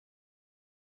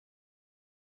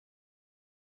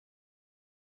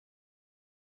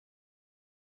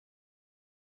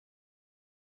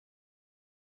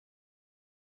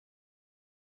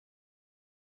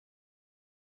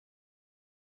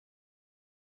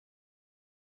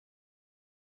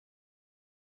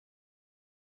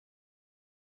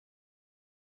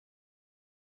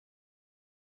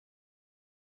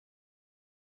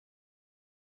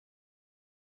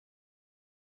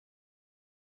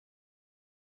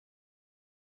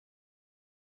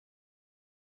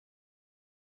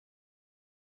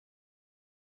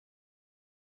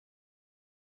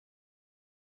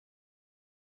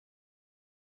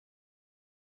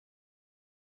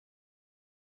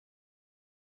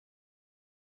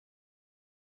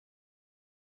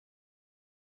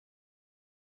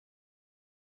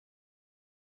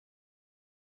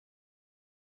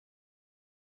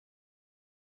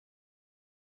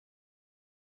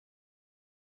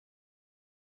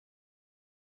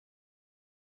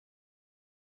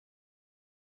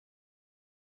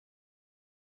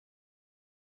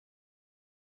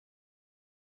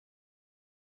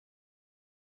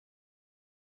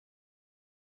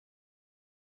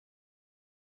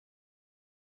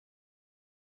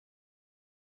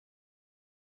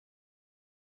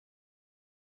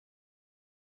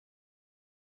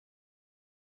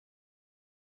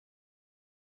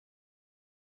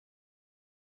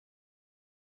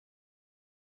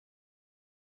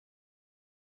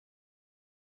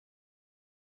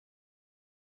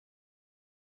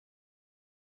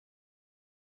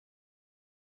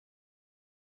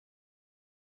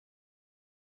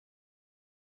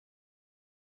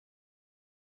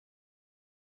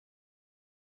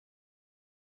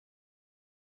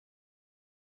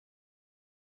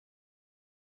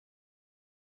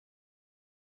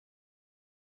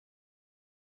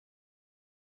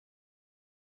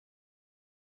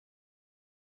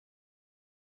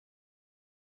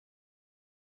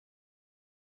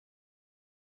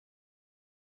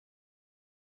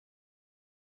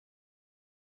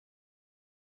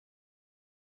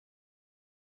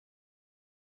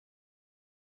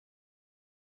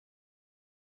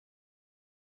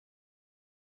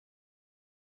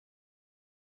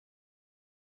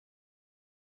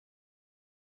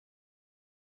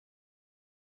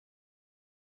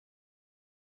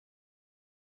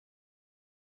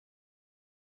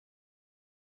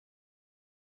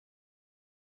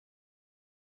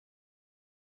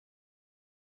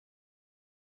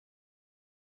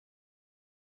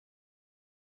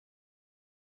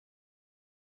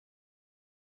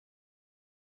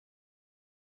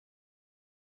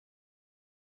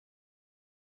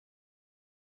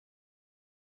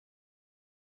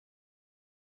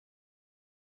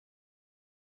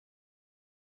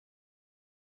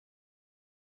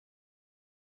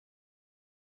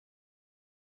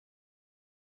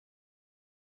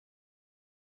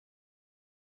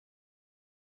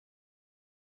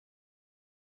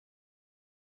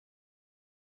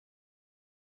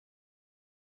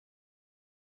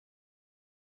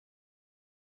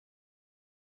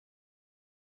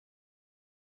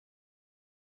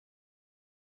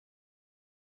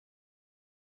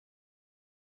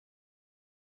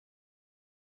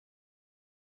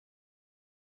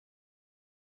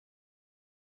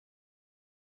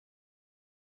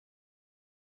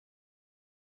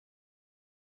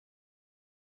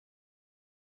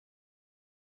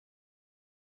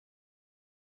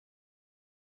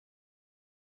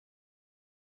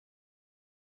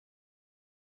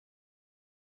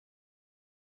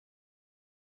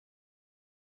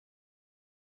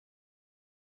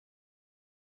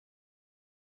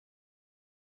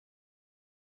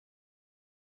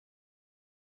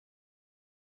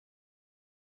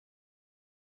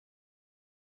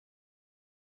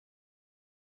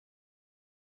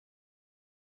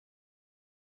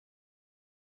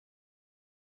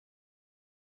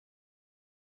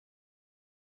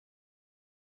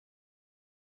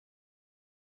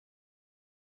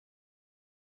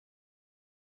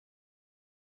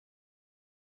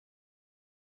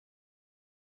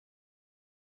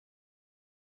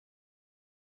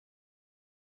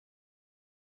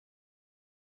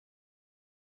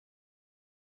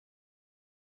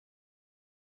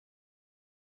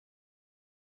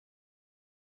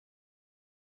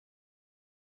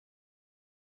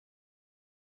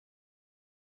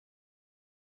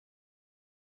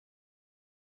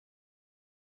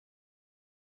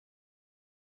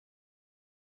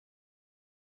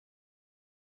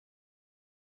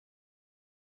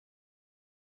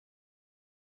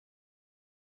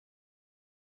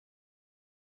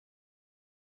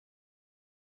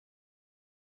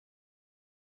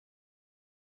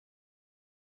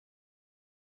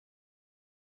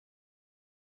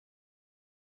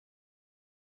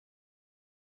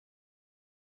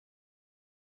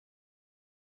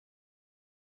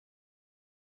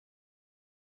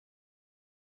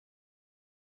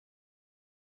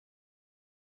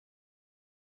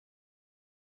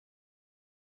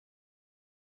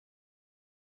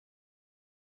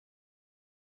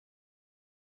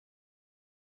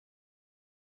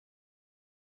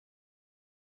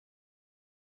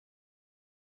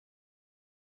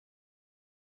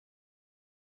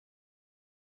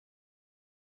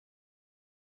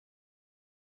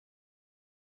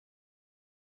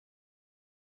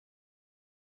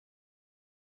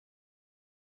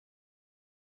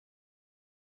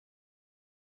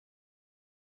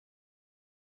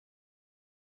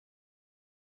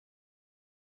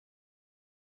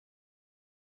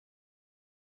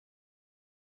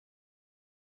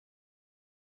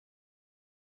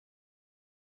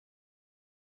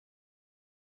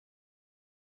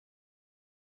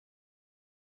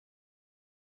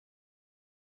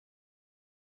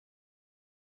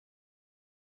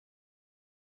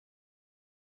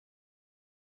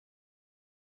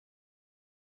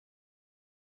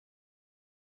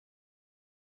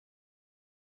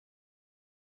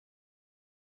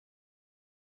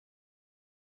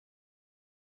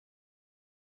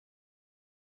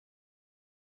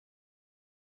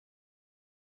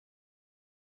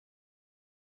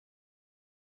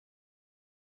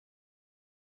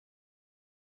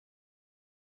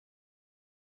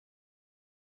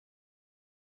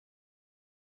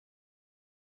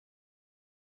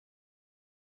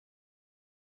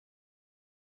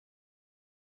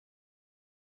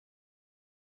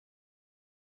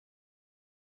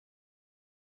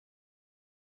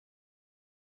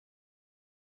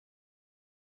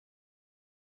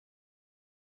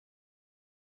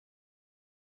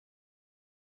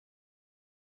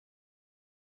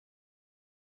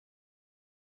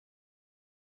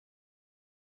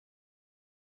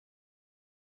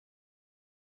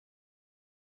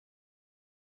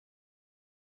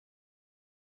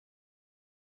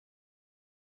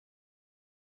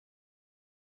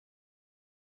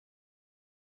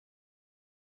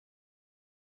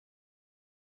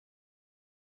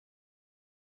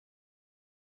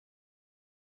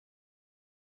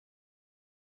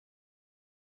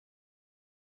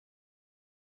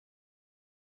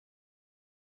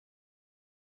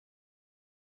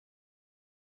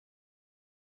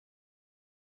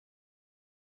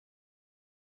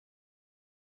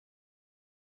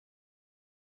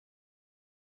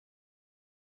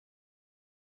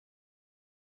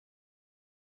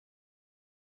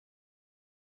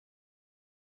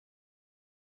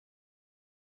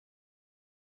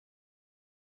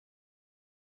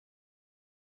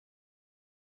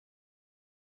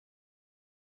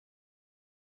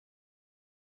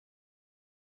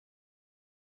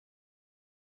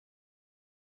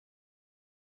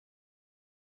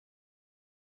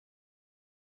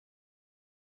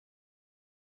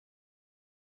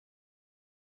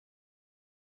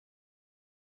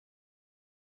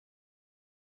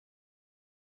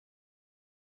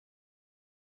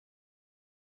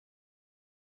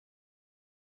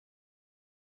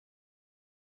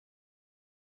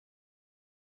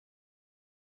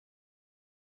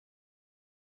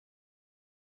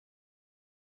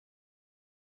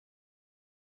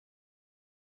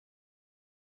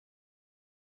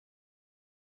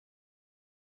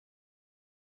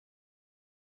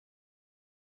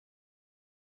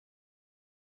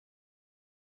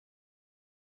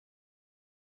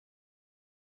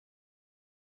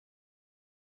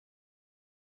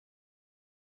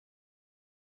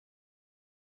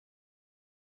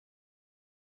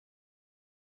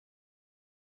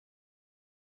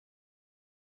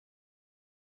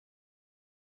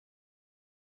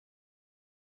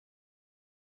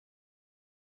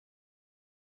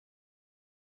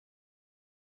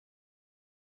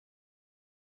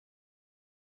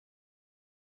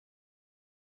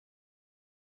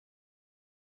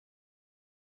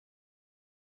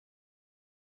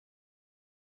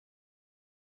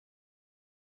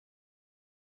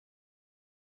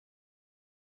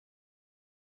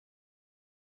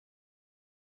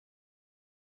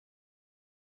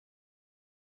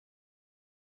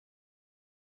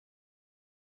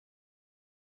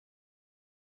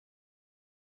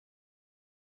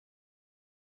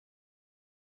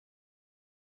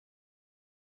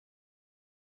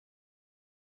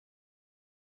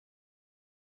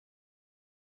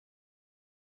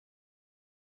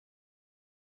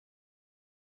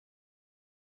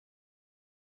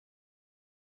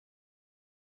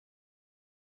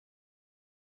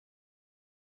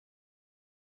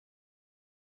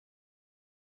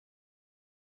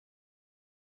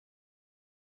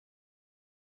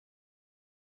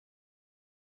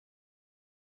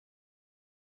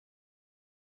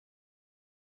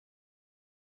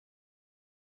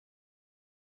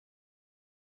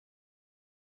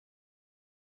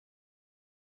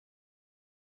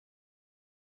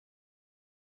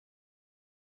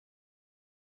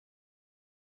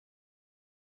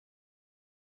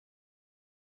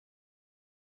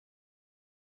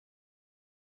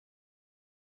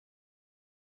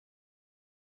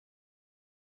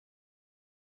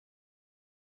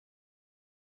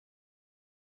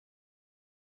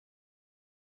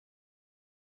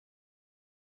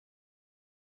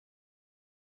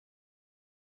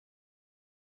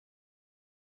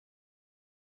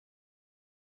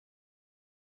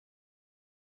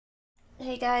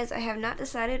Hey guys, I have not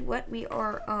decided what we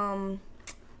are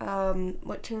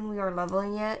what tune we are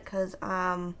leveling yet, cause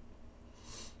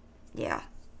yeah,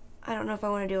 I don't know if I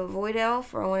want to do a void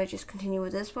elf or I want to just continue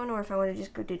with this one, or if I want to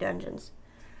just go do dungeons.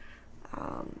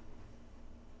 Um,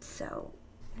 so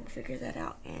we'll figure that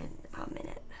out in a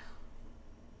minute.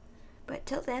 But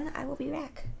till then, I will be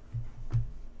back.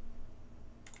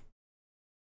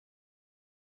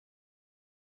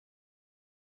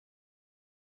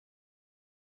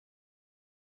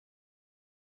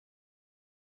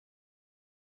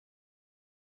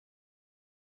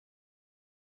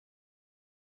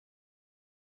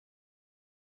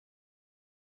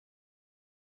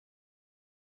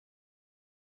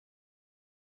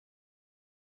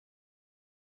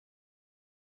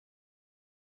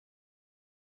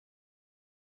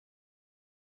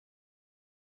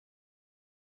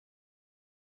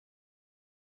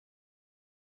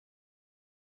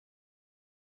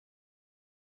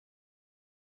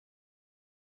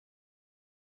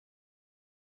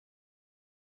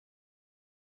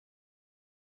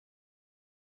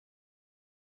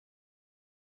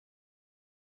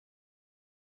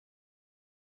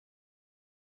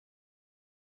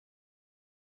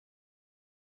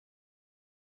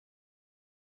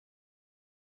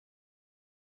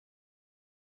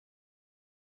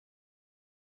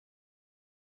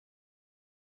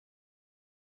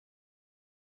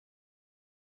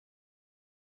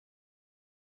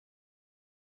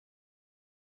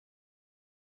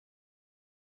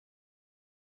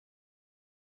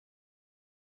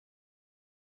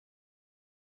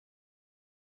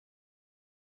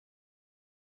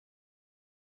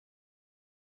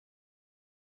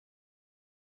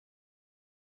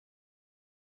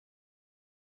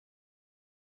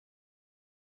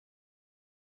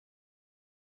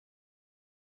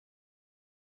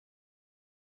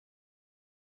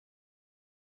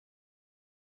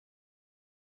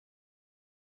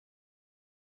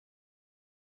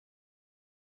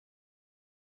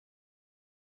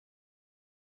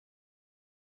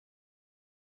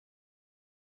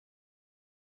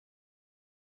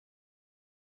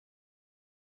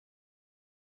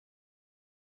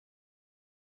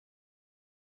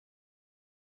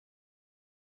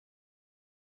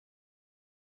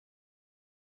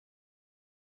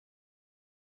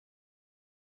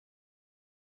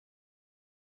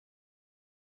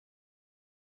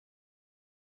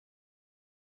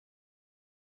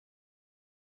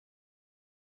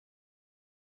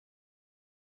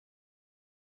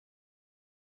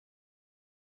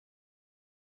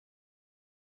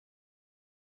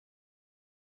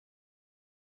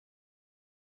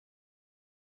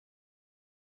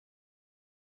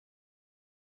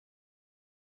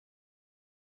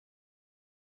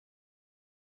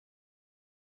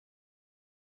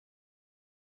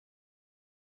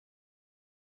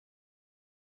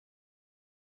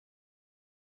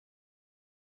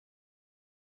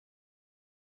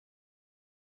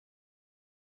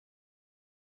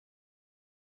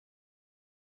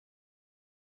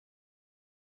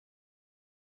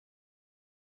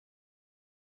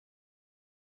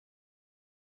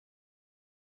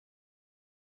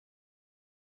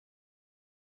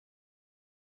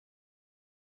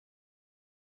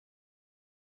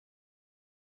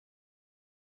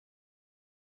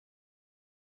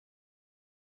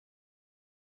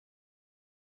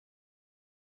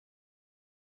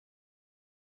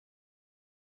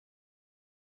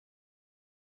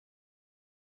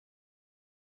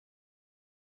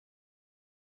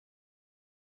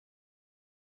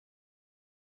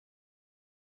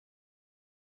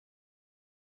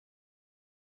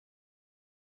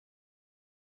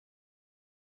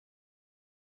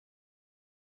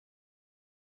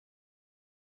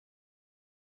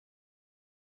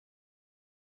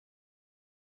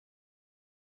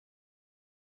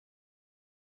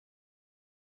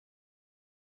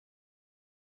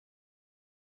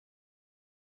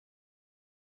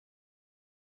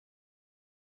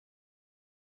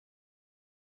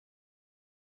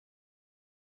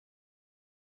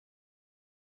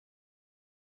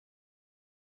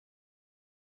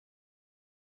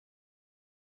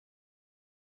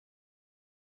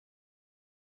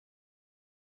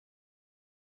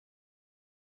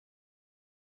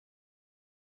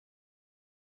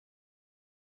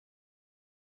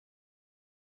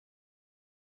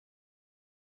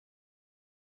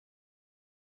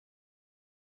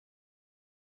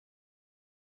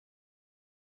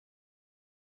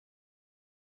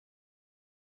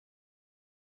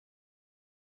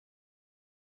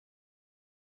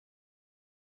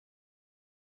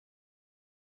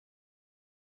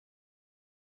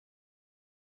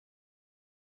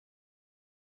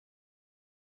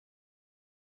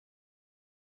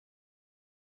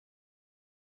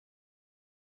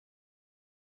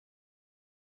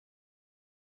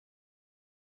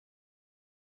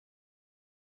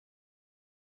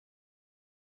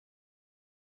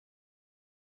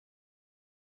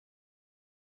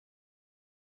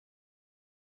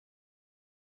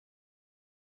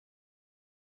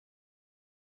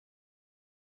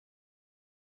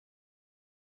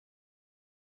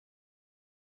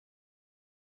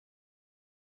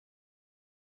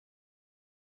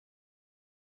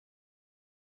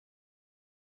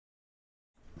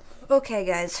 Okay,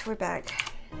 guys, we're back.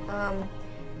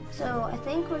 So I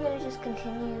think we're gonna just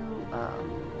continue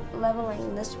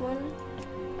leveling this one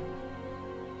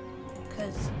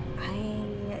because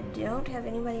I don't have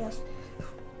anybody else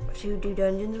to do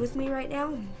dungeons with me right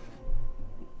now.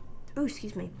 Oh,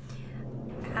 excuse me.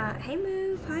 Hey,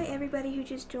 Move. Hi, everybody who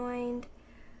just joined.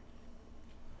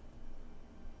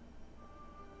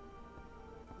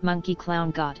 Monkey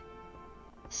Clown God.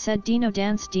 Said Dino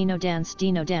Dance, Dino Dance,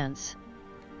 Dino Dance.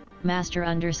 Master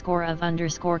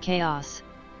 _of _chaos.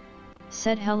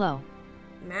 Said hello.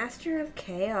 Master of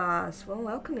Chaos. Well,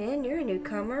 welcome in. You're a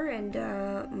newcomer. And,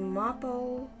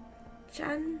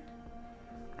 Mappo-chan.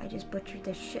 I just butchered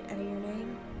the shit out of your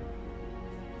name.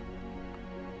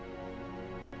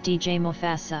 DJ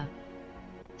Mofasa.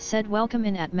 Said welcome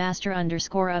in at Master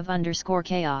 _of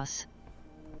 _chaos.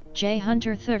 J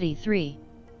Hunter 33.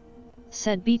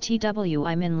 Said BTW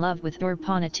I'm in love with your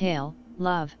ponytail,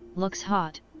 love, looks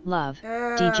hot, love,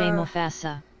 DJ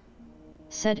Mofasa.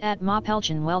 Said at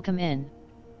Mopelchin welcome in.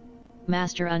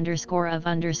 Master _of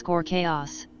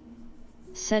 _chaos.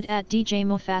 Said at DJ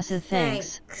Mofasa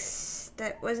thanks.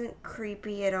 That wasn't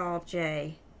creepy at all,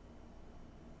 Jay.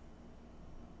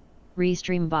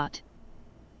 Restream bot.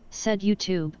 Said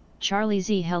YouTube, Charlie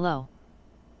Z hello.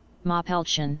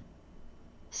 Mopelchin.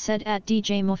 Said at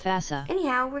DJ Mofasa.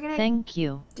 Anyhow, we're gonna thank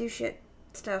you. Do shit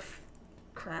stuff.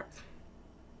 Crap.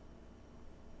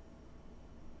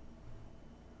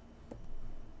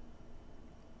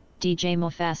 DJ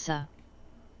Mofasa.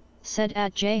 Said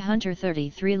at J Hunter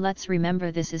 33 let's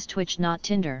remember this is Twitch not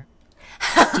Tinder.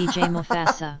 DJ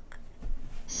Mofasa.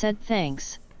 Said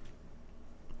thanks.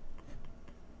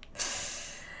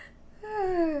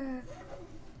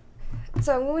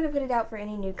 So I'm going to put it out for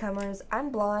any newcomers. I'm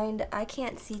blind. I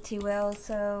can't see too well,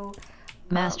 so...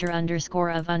 Master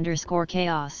 _of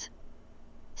 _chaos.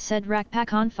 Said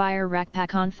rackpack on fire,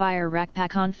 rackpack on fire,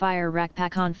 rackpack on fire,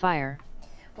 rackpack on fire.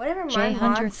 Whatever my J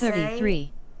Hunter mods 33.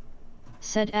 say.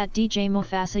 Said at DJ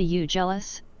Mofasa you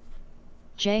jealous?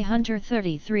 J Hunter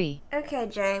 33. Okay,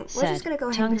 Jay. We're said, just going to go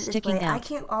ahead and put it this way. out. I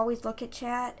can't always look at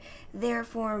chat.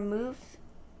 Therefore, Move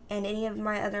and any of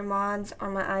my other mods are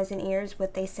my eyes and ears.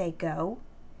 What they say, go.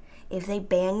 If they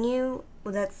ban you,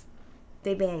 well,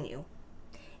 they ban you.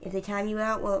 If they time you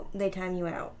out, well, they time you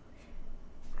out.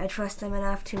 I trust them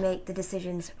enough to make the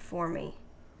decisions for me.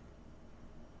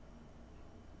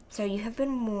 So you have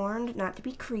been warned not to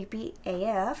be creepy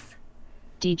AF.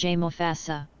 DJ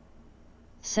Mofasa.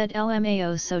 Said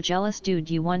LMAO so jealous dude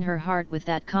you won her heart with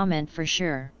that comment for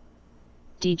sure.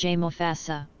 DJ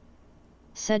Mofasa.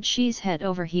 Said she's head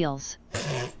over heels.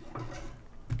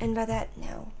 And by that,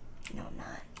 no I'm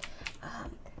not.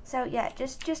 So yeah,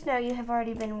 just know you have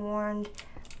already been warned.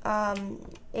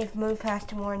 If Move has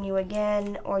to warn you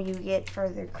again, or you get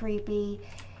further creepy,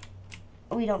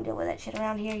 we don't deal with that shit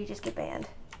around here. You just get banned.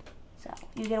 So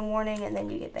you get a warning and then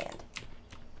you get banned.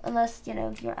 Unless, you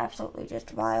know, you're absolutely just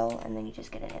vile, and then you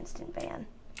just get an instant ban.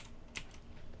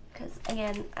 Because,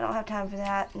 again, I don't have time for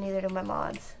that, neither do my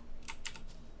mods.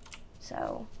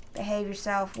 So, behave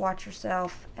yourself, watch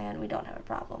yourself, and we don't have a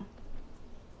problem.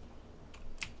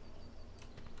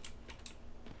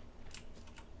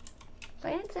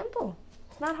 Plain and simple.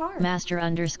 It's not hard. Master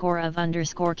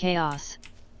 _of _chaos.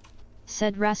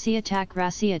 Said Rassi attack,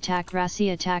 Rassi attack,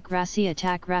 Rassi attack, Rassi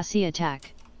attack, Rassi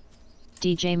attack.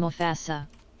 DJ Mofasa.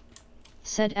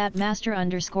 Said at Master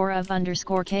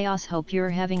 _of _chaos hope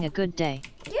you're having a good day.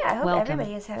 Yeah, I hope welcome.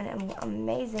 Everybody is having an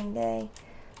amazing day.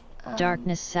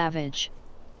 Darkness Savage.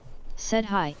 Said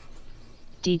hi.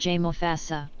 DJ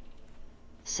Mofasa.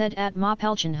 Said at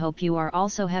Mopelchin hope you are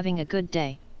also having a good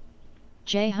day.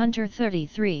 J Hunter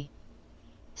 33.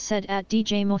 Said at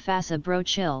DJ Mofasa bro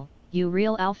chill, you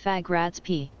real alphag rats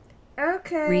p.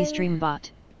 Okay. Restream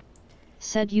bot.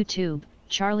 Said YouTube,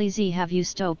 Charlie Z have you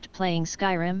stoked playing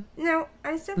Skyrim? No,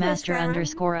 I still play Master Skyrim.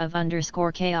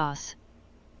 _of _chaos.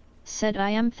 Said I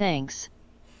am thanks.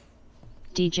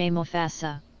 DJ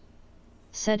Mofasa.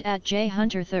 Said at J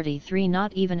Hunter 33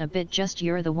 not even a bit just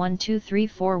you're the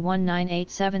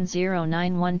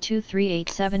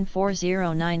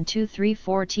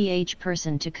 123419870912387409234th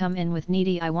person to come in with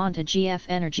needy I want a GF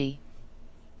energy.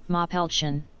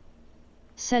 Mopelchin.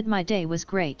 Said my day was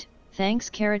great, thanks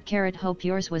carrot hope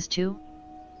yours was too?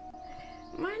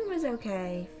 Mine was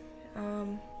okay.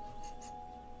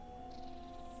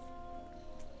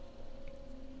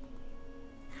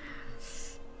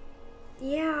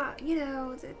 Yeah, you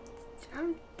know,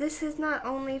 this is not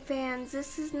OnlyFans,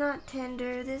 this is not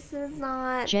Tinder, this is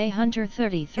not J Hunter a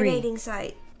 33. dating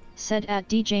site. Said at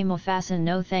DJ Mofasa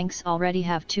no thanks already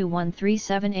have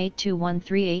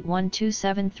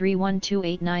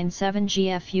 213782138127312897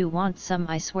 gf you want some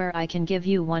I swear I can give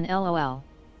you one lol.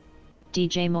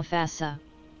 DJ Mofasa.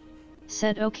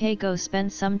 Said okay go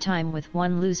spend some time with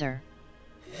one loser.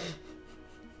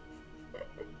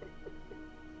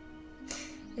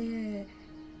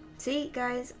 See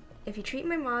guys, if you treat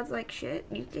my mods like shit,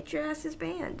 you get your asses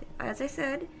banned. As I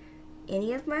said,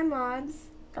 any of my mods,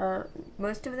 or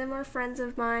most of them are friends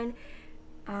of mine.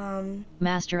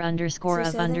 Master underscore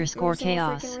of underscore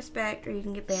chaos. Freaking respect, or you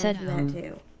can get banned from that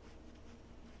too.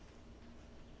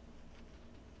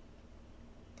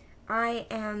 I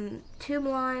am too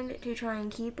blind to try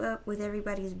and keep up with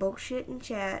everybody's bullshit in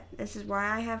chat. This is why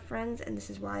I have friends, and this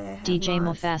is why I have DJ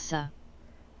mods. Mofasa.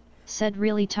 Said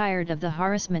really tired of the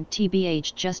harassment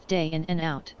tbh just day in and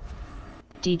out.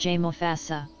 DJ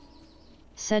Mofasa.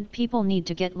 Said people need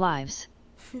to get lives.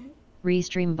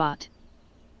 Restream bot.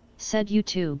 Said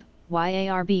YouTube,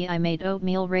 YARB I made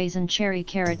oatmeal raisin cherry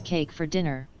carrot cake for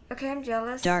dinner. Okay, I'm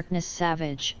jealous. Darkness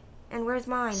Savage. And where's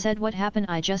mine? Said what happened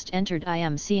I just entered I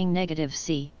am seeing negative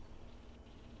C.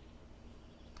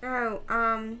 Oh,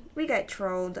 we got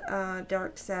trolled,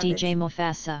 Dark Savage. DJ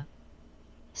Mofasa.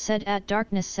 Said at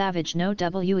Darkness Savage no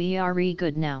WERE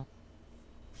good now.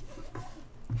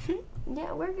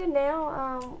 Yeah, we're good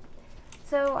now.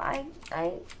 So I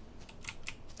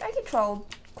get trolled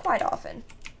quite often.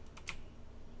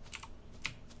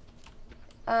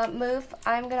 Move,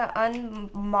 I'm gonna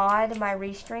unmod my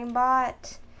restream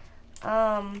bot.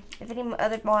 If any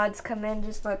other mods come in,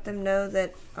 just let them know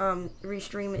that,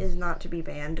 restream is not to be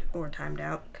banned or timed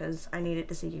out, because I need it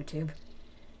to see YouTube.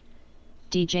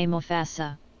 DJ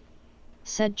Mofasa.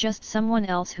 Said just someone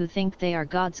else who think they are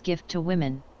God's gift to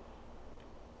women.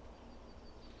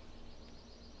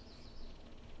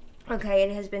 Okay,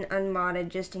 it has been unmodded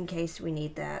just in case we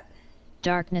need that.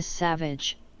 Darkness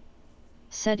Savage.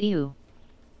 Said ew.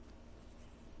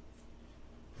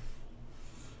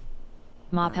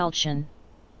 Ma Pelchin.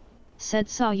 Said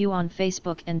saw you on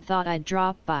Facebook and thought I'd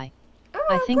drop by. Oh,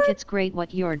 I think it's great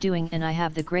what you're doing and I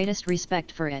have the greatest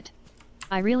respect for it.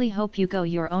 I really hope you go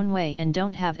your own way and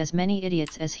don't have as many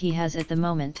idiots as he has at the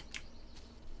moment.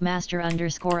 Master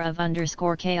underscore of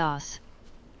underscore chaos.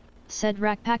 Said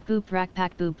rackpack boop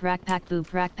rackpack boop rackpack boop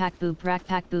rackpack boop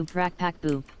rackpack boop rackpack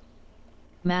boop.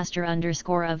 Master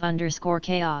underscore of underscore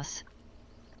chaos.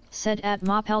 Said at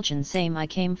Ma Pelchin same I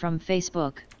came from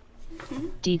Facebook.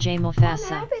 DJ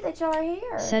Mofasa. I'm happy that y'all are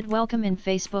here. Said welcome in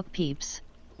Facebook peeps.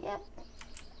 Yep.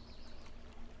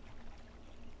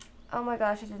 Oh my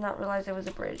gosh, I did not realize there was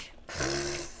a bridge.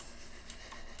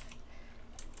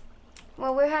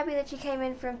 Well, we're happy that you came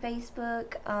in from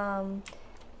Facebook.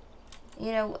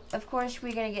 You know, of course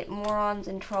we're gonna get morons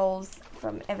and trolls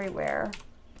from everywhere.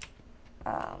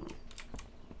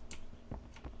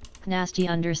 Nasty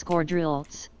underscore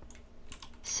drills.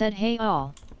 Said hey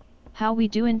all. How we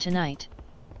doing tonight?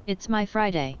 It's my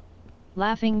Friday.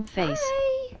 Laughing face.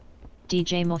 Hi.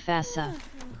 DJ Mofasa.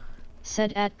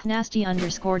 Said at nasty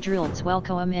underscore drills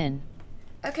welcome in.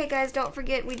 Okay guys, don't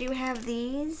forget we do have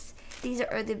these. These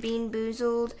are the Bean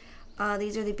Boozled.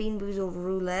 These are the Bean Boozled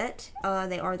Roulette.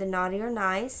 They are the Naughty or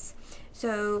Nice.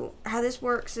 So how this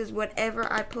works is whatever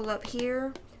I pull up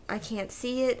here, I can't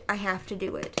see it, I have to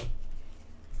do it.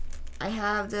 I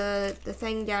have the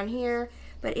thing down here,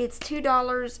 but it's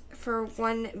 $2 for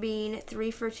one bean,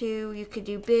 3 for 2. You could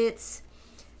do bits,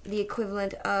 the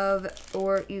equivalent of,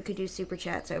 or you could do super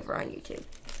chats over on YouTube.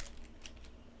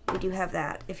 We do have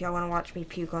that if y'all want to watch me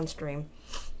puke on stream.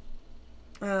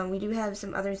 We do have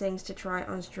some other things to try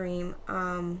on stream.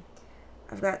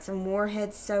 I've got some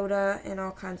Warhead soda and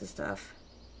all kinds of stuff.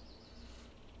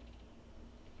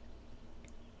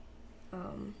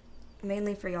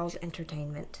 Mainly for y'all's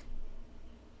entertainment.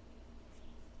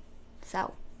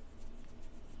 So,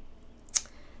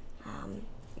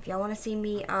 if y'all want to see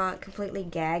me completely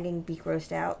gag and be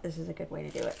grossed out, this is a good way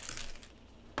to do it.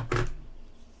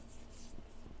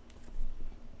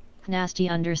 Nasty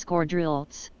underscore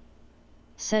drills.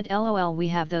 Said lol we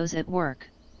have those at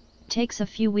work. Takes a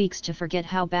few weeks to forget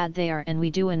how bad they are and we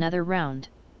do another round.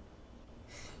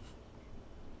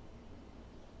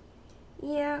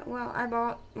 Yeah,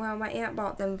 well, my aunt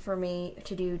bought them for me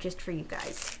to do just for you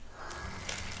guys.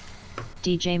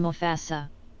 DJ Mofasa.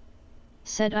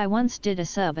 Said I once did a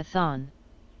subathon.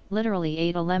 Literally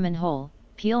ate a lemon whole,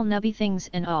 peel nubby things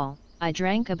and all. I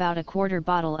drank about a quarter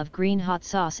bottle of green hot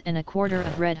sauce and a quarter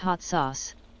of red hot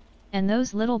sauce. And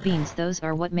those little beans, those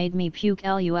are what made me puke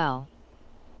lol.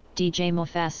 DJ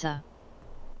Mofasa.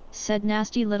 Said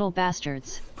nasty little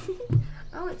bastards.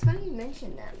 Oh, it's funny you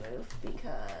mentioned that, Move,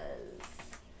 because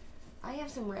I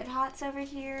have some Red Hots over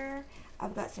here.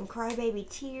 I've got some Crybaby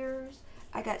Tears.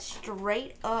 I got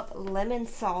straight up lemon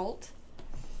salt.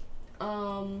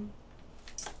 I've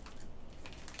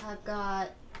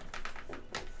got,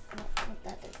 oh,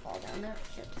 that did fall down there.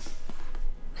 Shit.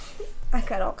 I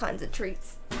got all kinds of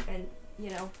treats, and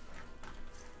you know,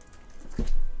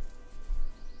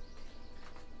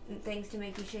 and things to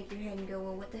make you shake your head and go,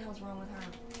 well, what the hell's wrong with her?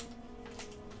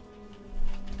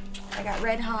 I got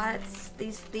Red Hots.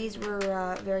 These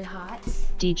were very hot.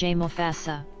 DJ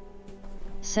Mofasa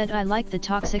said, I like the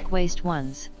toxic waste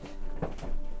ones.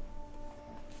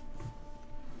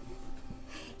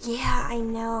 Yeah, I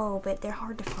know, but they're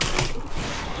hard to find.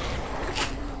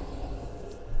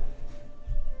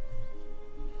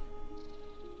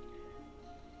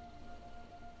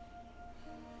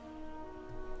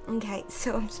 Okay,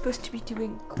 so I'm supposed to be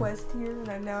doing quest here,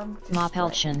 and now I'm just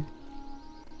Mopelchen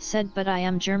said, but I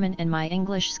am German and my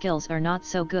English skills are not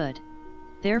so good.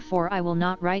 Therefore I will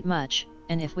not write much,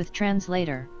 and if with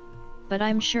translator. But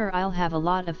I'm sure I'll have a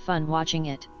lot of fun watching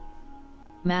it.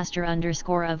 Master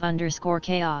 _of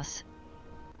 _chaos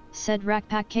said,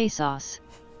 Rackpack K-sauce.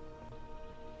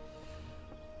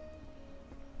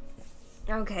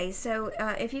 Okay, so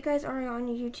if you guys are on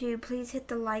YouTube, please hit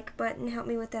the like button, help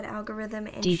me with that algorithm,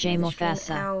 and DJ share the stream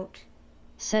Mofasa out.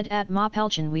 Said, at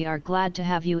Mopelchen, we are glad to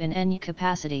have you in any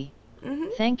capacity.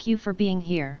 Thank you for being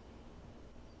here.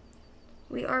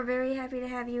 We are very happy to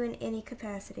have you in any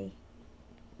capacity.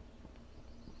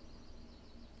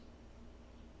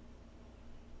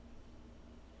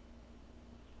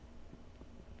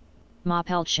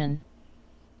 Mopelchen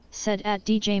said, at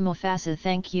DJ Mofasa,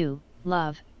 thank you,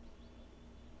 love.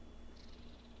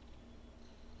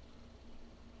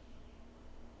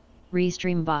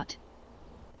 Restreambot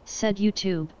said,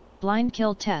 YouTube, blind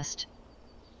kill test.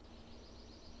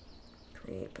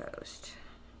 Create post.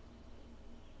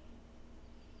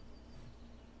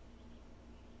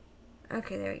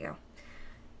 Okay, there we go.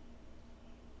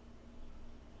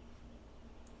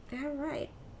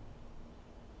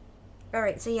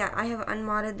 Alright, so yeah, I have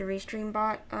unmodded the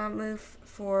Restreambot move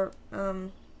for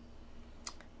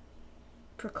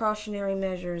precautionary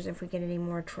measures if we get any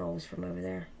more trolls from over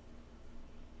there.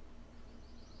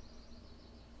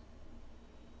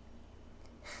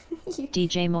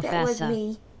 DJ Mofasa That was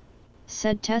me.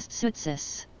 said, test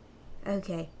Sutsis.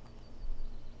 Okay.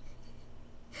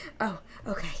 Oh,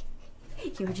 okay.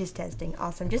 You were just testing.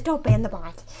 Awesome. Just don't ban the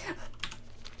bot.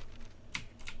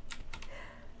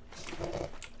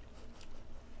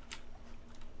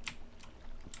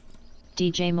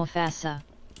 DJ Mofasa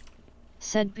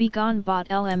said, be gone bot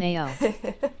LMAO.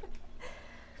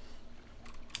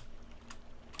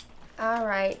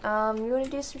 Alright, you want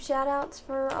to do some shout outs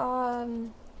for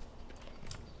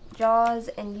Jaws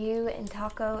and you and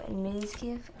Taco and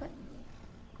Mizkif?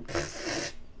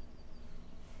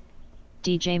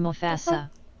 DJ Mofasa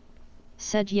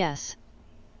said, yes.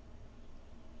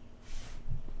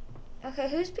 Okay,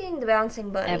 who's being the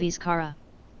bouncing bunny? Avis Kara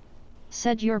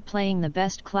said, you're playing the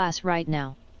best class right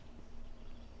now.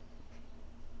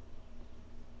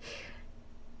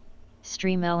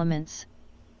 Stream Elements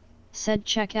said,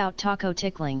 check out Taco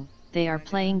Tickling. They are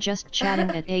playing just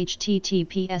chatting at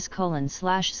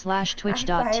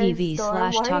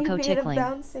https://twitch.tv/Taco Tickling.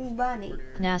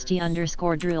 Nasty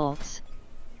 _drills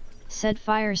said,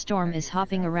 Firestorm is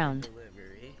hopping around.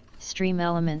 Stream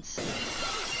Elements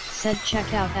said,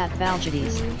 check out at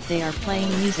Valgides. They are playing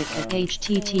music at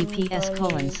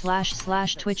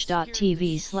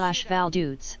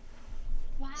https://twitch.tv/valdudes.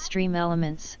 Stream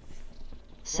Elements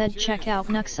said, check out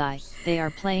Nuxai. They are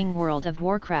playing World of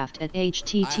Warcraft at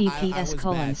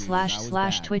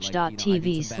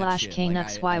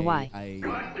https://twitch.tv/knuxyy.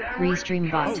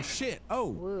 Restreambot Oh shit!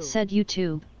 Oh, said,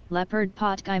 YouTube, leopard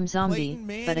pot, I'm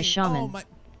zombie, but a shaman.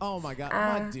 Oh my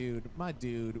god, my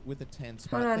dude with a 10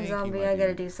 spot. Hold on, zombie, I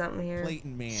gotta do something here.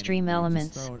 Stream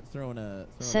Elements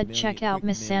said, check out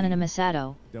Miss Sanana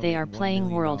Masato. They are playing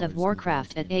World of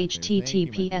Warcraft at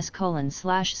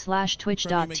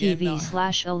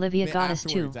https://twitch.tv/Olivia Goddess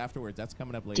 2. Afterwards, that's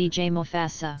coming up later. DJ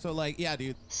Mofasa So like, yeah,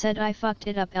 dude. said, I fucked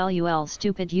it up, LUL,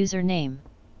 stupid username.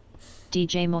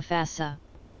 DJ Mofasa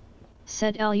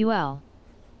said, LUL.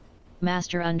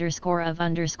 Master _of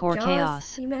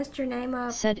 _chaos. You messed your name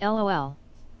up. Said, LOL.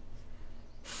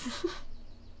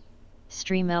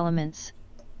 Stream Elements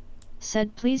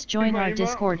said, please join our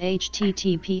Discord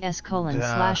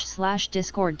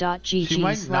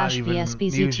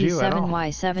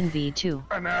https://discord.gg/bsbzt7y7v2.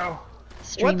 I know.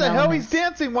 Stream What the hell? He's Elements.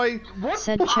 dancing. Why? What?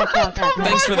 Said check out at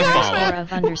Thanks for the follow.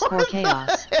 of underscore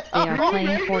chaos. They are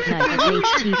playing Fortnite at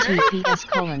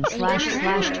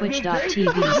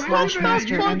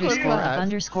https://twitch.tv/master underscore of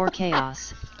underscore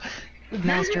chaos.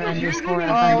 Master underscore of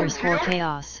underscore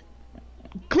chaos.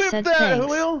 Clip Said that, thanks.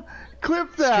 Julio.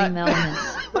 Clip that. Stream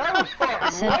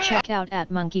Elements. Said check out at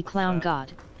Monkey Clown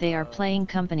God. They are playing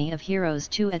Company of Heroes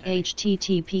 2 at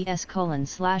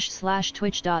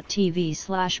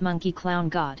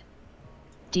https://twitch.tv/monkeyclowngod.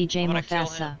 DJ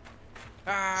Mufasa.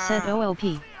 Said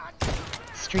OLP.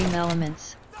 Stream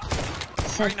Elements.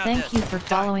 Said thank you for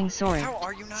following Soric.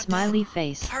 Smiley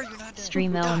face.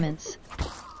 Stream Elements.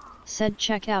 Said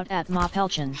check out at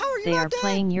Mopelchin. They are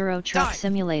playing Euro Truck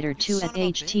Simulator 2 at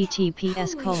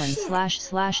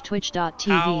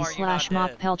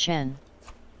https://twitch.tv/mopelchin.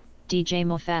 DJ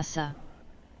Mufasa.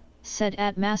 Said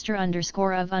at master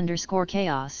underscore of underscore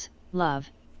chaos. Love.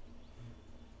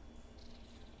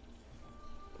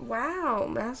 Wow,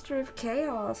 Master of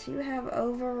Chaos, you have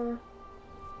over...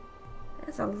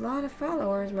 That's a lot of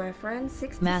followers, my friend.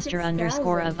 66,000. Master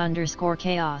underscore of underscore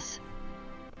chaos.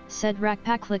 Said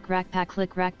rackpack click rackpack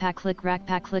click rackpack click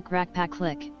rackpack click rackpack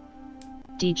click.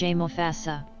 DJ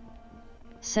Mufasa.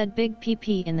 Said big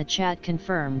PP in the chat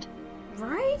confirmed.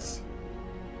 Right?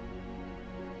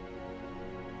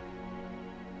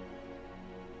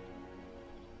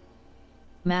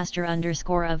 Master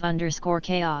underscore of underscore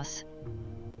chaos.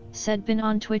 Said been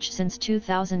on Twitch since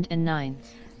 2009.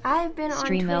 I've been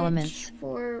Stream on Twitch Elements.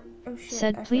 for... Oh shit,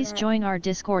 Said I please forgot. join our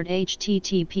Discord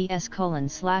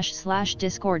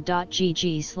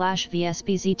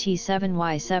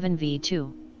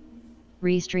https://discord.gg/vspzt7y7v2.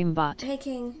 Restream bot. Hey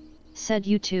King. Said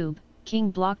YouTube. King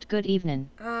blocked good evening.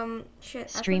 Shit,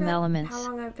 Stream I forgot Elements. how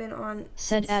long I've been on...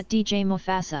 Said at DJ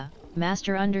Mufasa.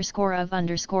 Master underscore of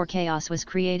underscore chaos was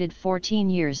created 14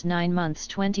 years 9 months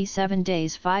 27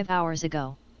 days 5 hours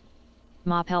ago.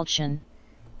 Mopelchin.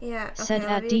 Yeah, okay, Said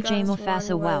at Olivia DJ Goss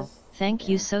Mufasa one wow, was- thank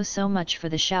you so much for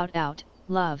the shout out,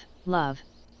 love,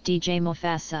 DJ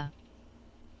Mufasa.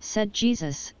 Said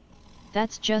Jesus.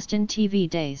 That's just in TV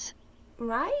days.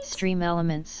 Right? Stream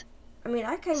Elements. I mean,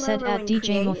 I can Said remember at when DJ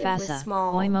Creative was Mufasa.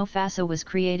 small. Oi Mufasa was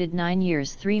created 9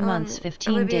 years 3 months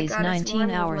 15 Olivia days Goddess 19 one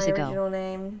was hours my ago. original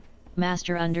name.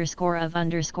 Master underscore of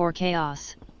underscore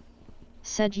chaos.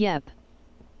 Said yep.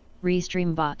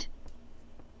 Restream bot.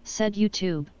 Said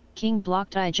YouTube. King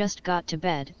blocked I just got to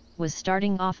bed, was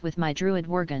starting off with my druid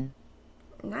worgen.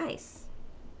 Nice.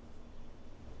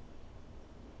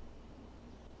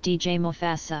 DJ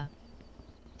Mufasa.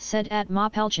 Said at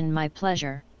Mopelchin my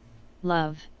pleasure.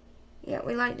 Love. Yeah,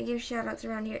 we like to give shout outs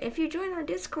around here. If you join our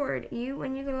Discord,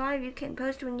 when you go live, you can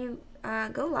post when you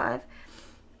go live.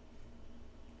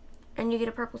 And you get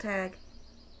a purple tag.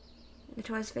 The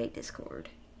Toys Fate Discord.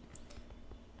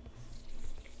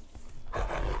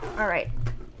 Alright.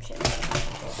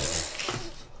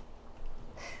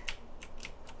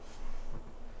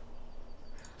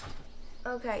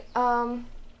 Okay,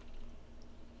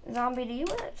 Zombie, do you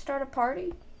want to start a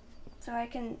party? So I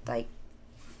can, like,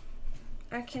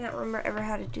 I cannot remember ever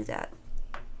how to do that.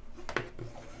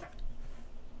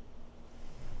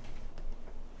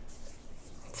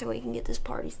 So we can get this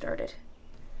party started.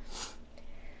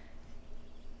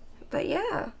 But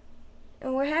yeah,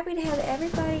 and we're happy to have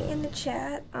everybody in the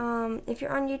chat. If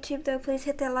you're on YouTube though, please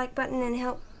hit that like button and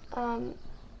help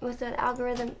with the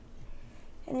algorithm.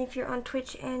 And if you're on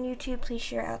Twitch and YouTube, please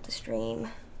share out the stream.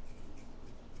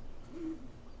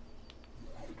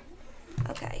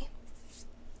 Okay.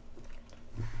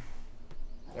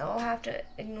 Y'all have to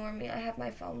ignore me. I have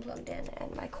my phone plugged in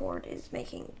and my cord is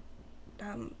making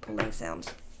pulling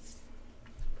sounds.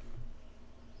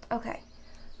 Okay.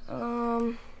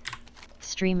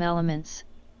 Stream Elements.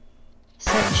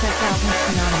 Said check out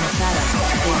Mix Anonymous Adam.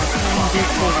 They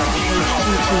are playing Beat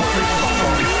Saber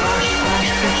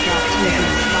at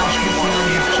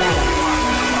https://twitch.tv/mixanonymouschatter.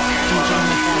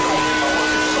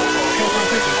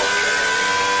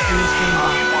 DJ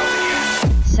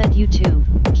Mufasa. Said YouTube.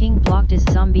 King blocked is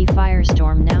zombie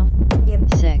firestorm now? Yep.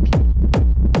 Sick.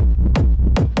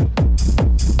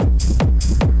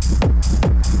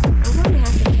 I'm going to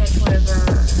have to catch one of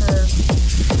her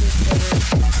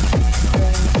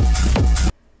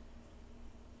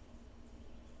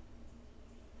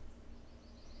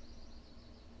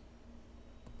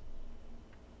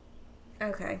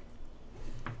Okay.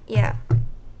 Yeah.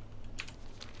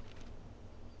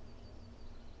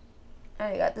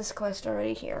 I got this quest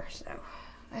already here, so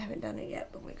I haven't done it yet,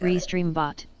 but we got it. Restream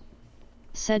bot.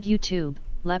 Said YouTube.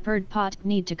 Leopard pot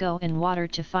need to go in water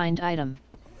to find item.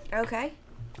 Okay.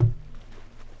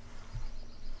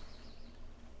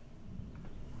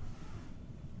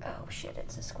 Oh shit,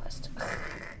 it's this quest.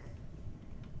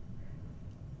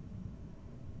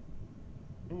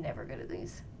 I'm never good at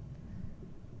these.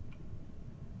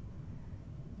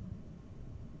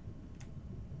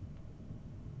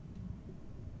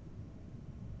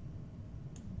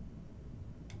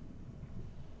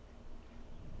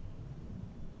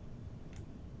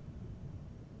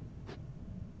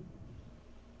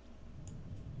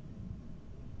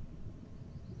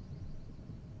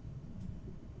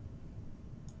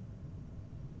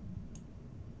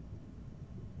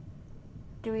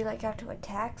 Do we like have to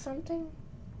attack something?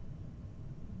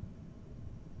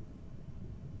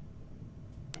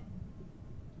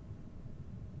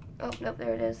 Oh, nope,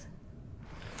 there it is.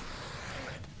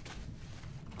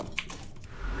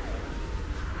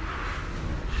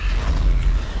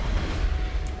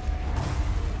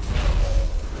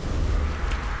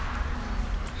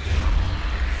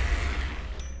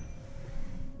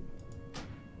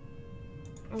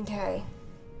 Okay.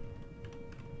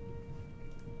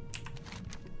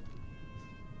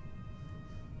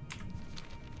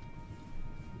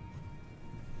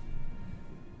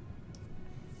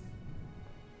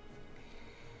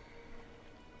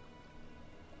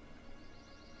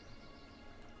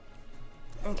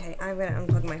 Okay, I'm gonna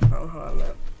unplug my phone. Hold on,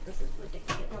 look. This is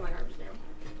ridiculous. Oh, my arms now.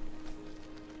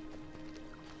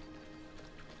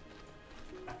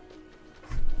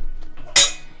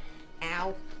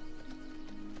 Ow.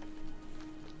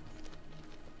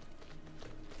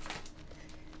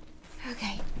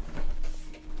 Okay.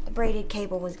 The braided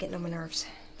cable was getting on my nerves.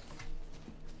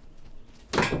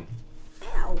 Ow.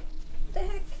 What the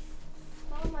heck?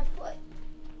 Oh, my foot.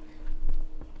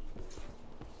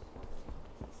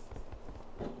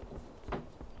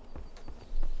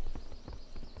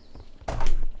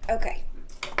 Okay,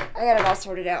 I got it all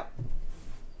sorted out.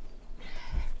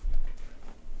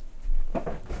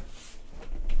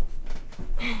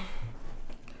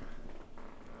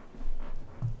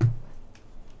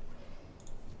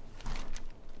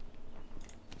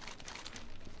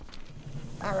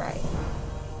 All right.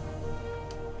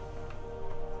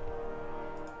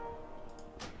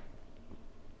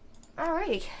 All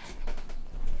right.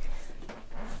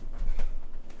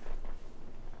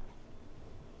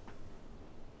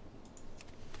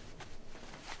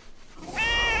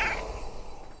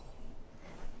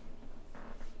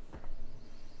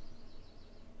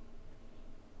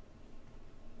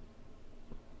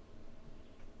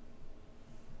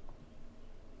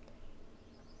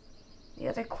 The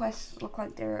other quests look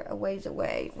like they're a ways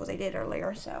away. Well, they did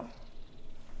earlier, so.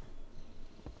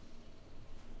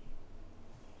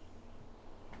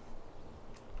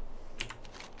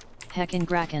 Heckin'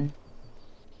 Gracken.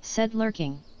 Said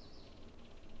lurking.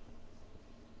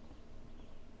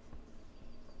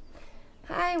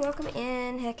 Hi, welcome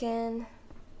in, Heckin.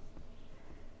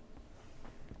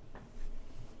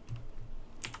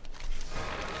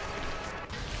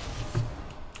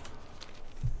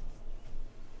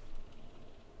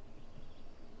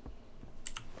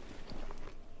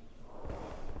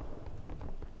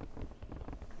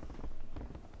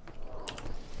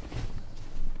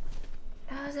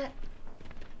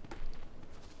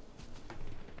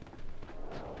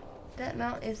 That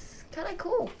mount is kind of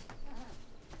cool.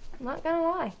 I'm not gonna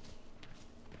lie.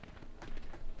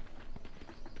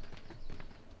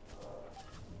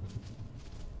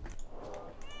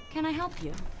 Can I help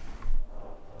you?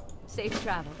 Safe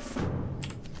travels.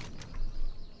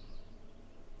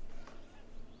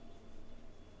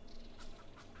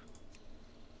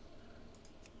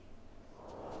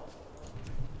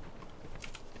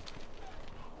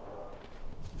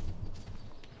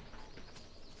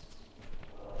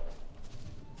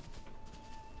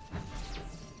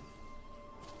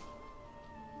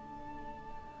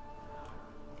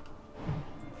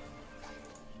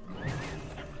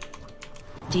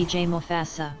 DJ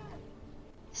Mofasa.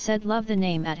 Said love the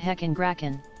name at Heckin'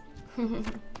 Gracken. I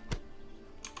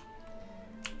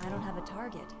don't have a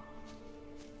target.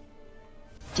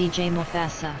 DJ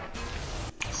Mofasa.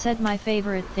 Said my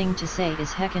favorite thing to say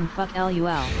is heckin' fuck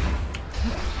LUL.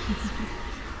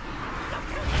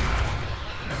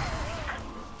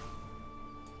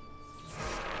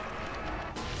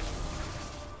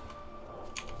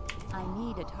 I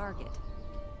need a target.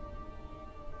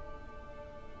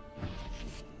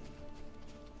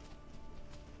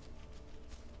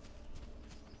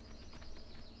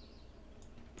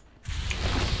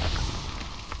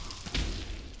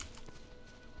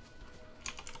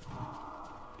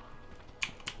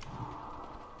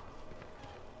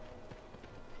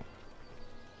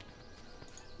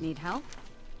 Need help?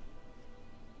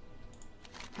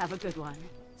 Have a good one.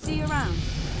 See you around.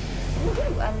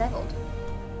 Woohoo, I leveled.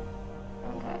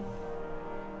 Okay.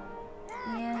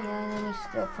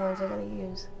 skill points I gotta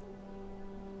use.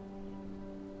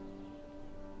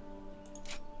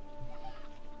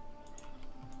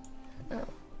 Oh.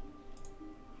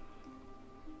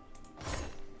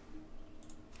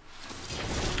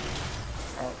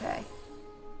 Okay.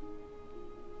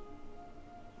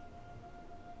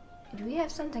 Do we have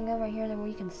something over here that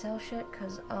we can sell shit?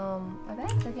 Cause my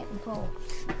bags are getting full.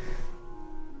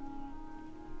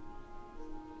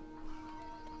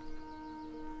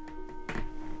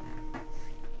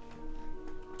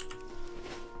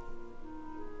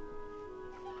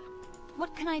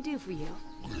 What can I do for you?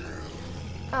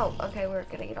 Oh, okay, we're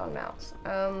gonna get on mouse.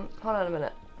 Hold on a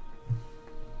minute.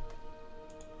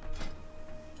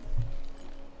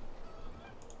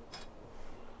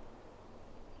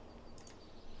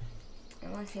 I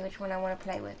want to see which one I want to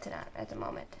play with tonight at the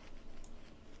moment.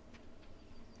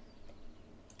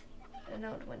 I don't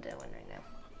know what we're doing right now.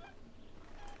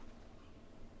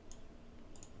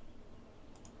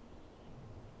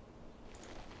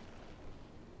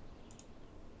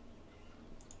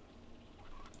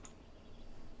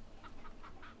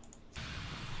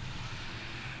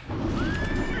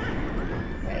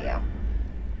 There you go.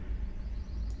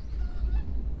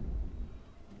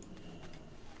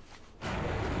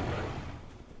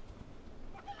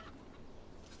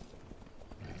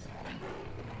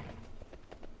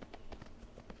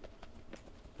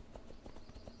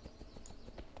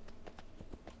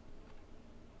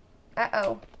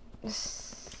 Uh-oh.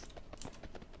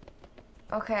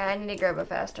 Okay, I need to grab a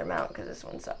faster mount because this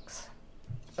one sucks.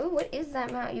 Ooh, what is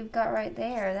that mount you've got right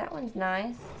there? That one's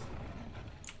nice.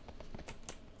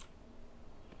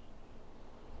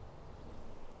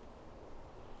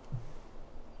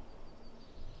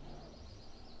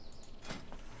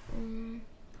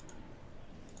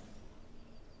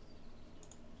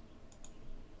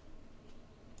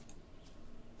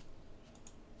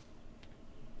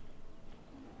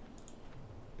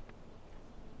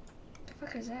 What the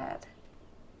fuck is that?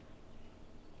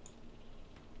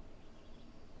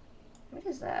 What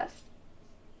is that?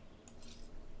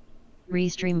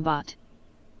 Restream bot.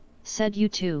 Said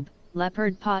YouTube,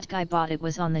 leopard pot guy bought it,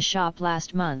 was on the shop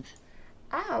last month.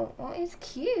 Oh, well, it's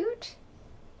cute.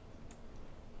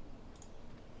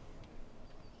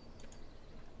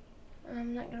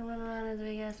 I'm not gonna run around as a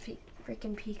big ass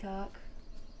freaking peacock.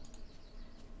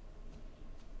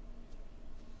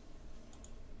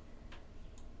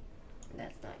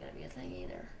 That's not gonna be a thing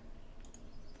either.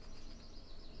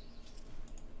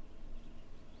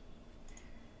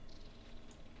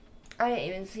 I didn't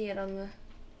even see it on the...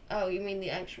 Oh, you mean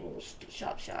the actual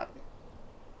shop?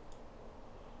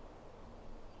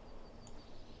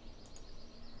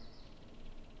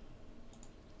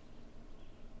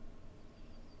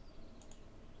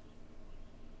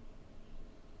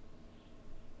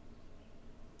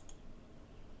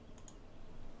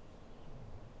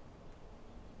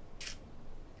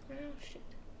 Oh, shit.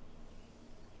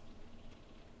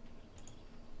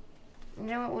 You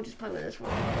know what? We'll just play with this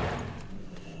one.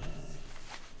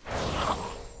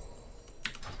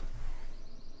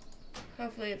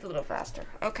 Hopefully it's a little faster.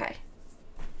 Okay.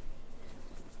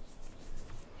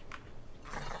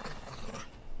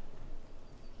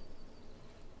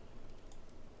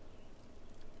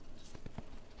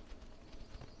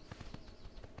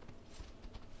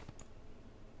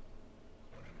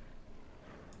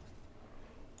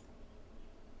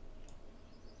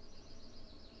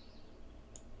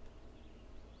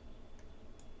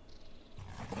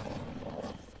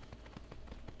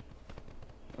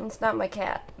 It's not my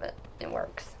cat, but it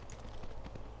works.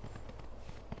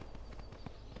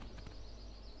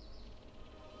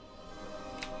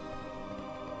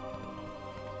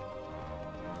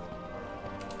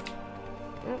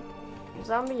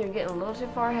 Zombie, you're getting a little too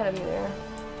far ahead of me there.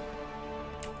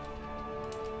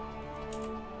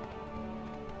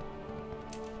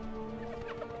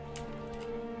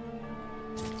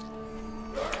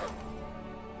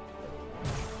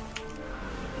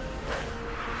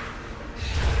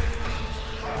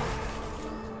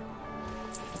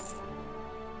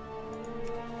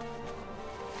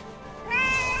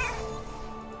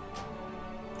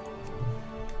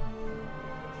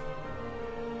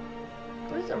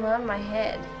 What is around my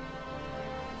head?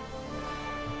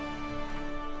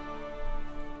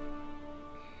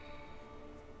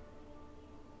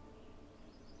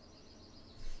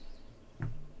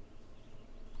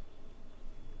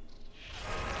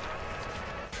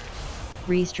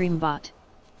 Restream bot.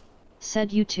 Said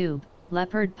YouTube,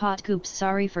 leopard pot goops,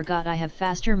 sorry forgot I have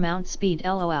faster mount speed,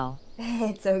 lol.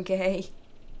 It's okay.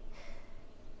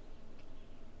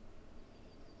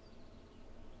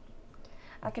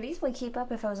 I could easily keep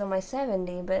up if I was on my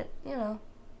 70, but, you know.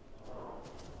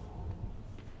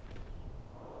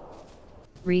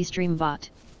 Restream bot.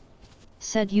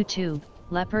 Said YouTube,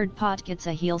 leopard pot gets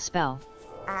a heal spell.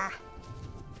 Ah.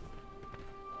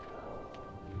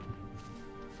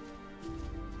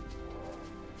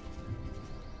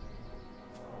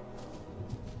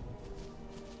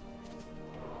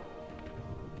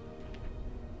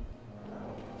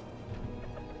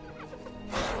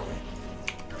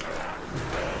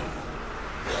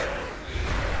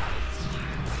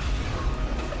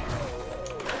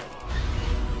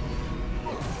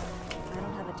 I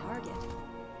don't have a target.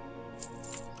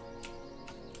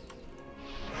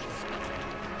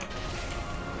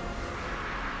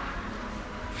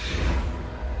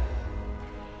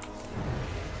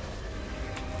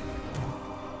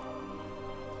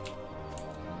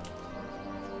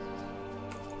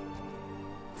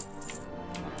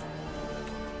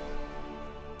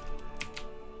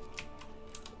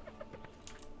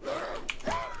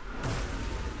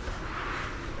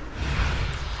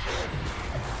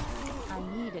 I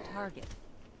need a target.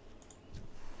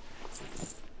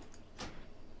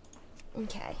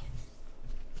 Okay.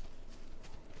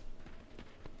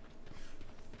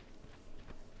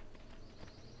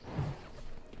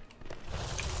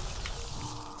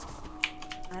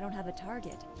 I don't have a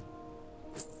target.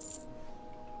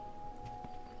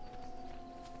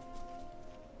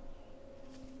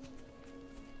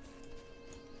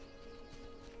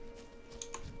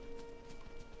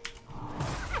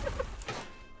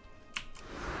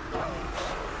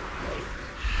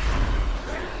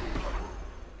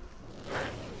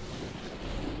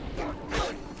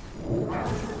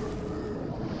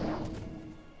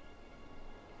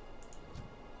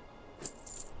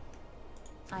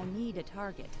 I need a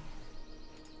target.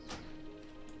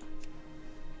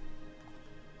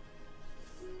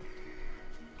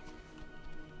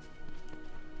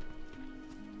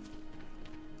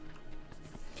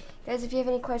 Guys, if you have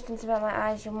any questions about my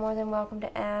eyes, you're more than welcome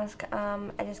to ask. I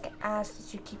just ask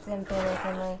that you keep them family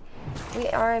friendly. We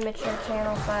are a mature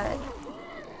channel, but...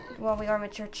 Well, we are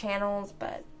mature channels,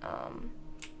 but,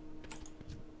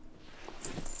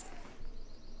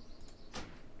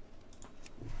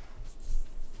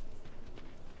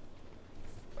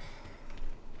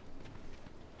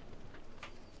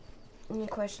 any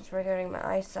questions regarding my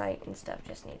eyesight and stuff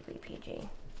just need to be PG.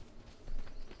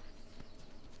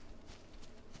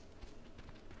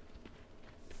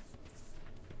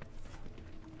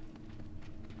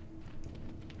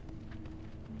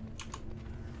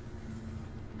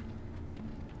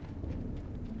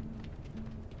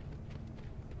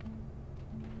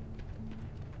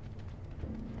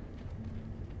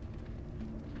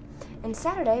 And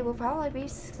Saturday will probably be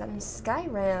some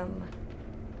Skyrim.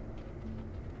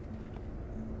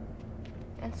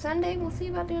 And Sunday we'll see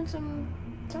about doing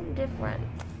something different.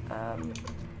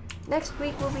 Next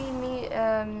week will be me.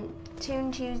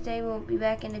 Tune Tuesday we'll be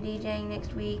back into DJing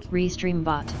next week. Restream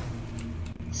bot.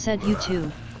 Said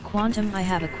YouTube, Quantum, I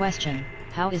have a question.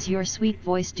 How is your sweet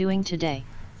voice doing today?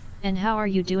 And how are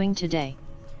you doing today?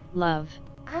 Love.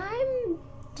 I'm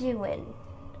doing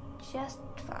just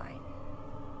fine.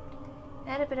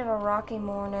 I had a bit of a rocky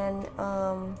morning,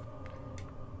 and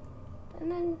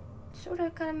then sort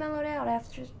of kind of mellowed out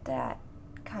after that,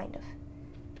 kind of.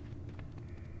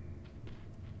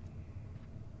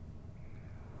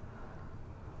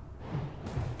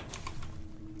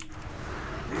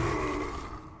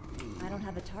 I don't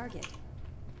have a target.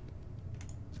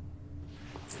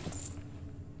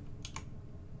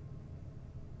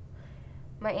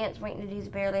 My aunt's waiting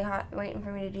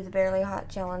for me to do the barely hot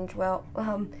challenge. Well,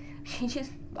 she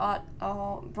just brought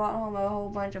home a whole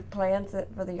bunch of plants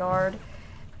for the yard,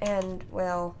 and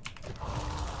well,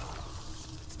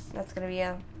 that's gonna be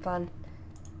fun.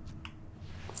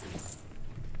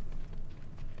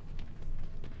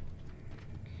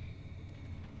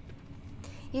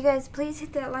 You guys, please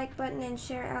hit that like button and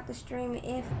share out the stream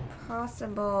if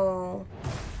possible.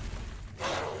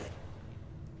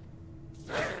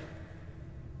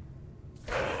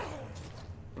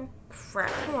 Crap,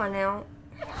 come on now.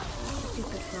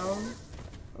 Stupid phone.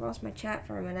 I lost my chat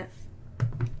for a minute.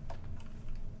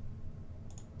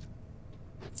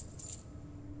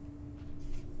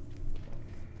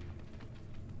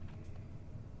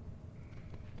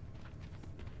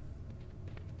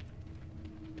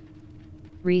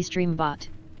 Restream bot.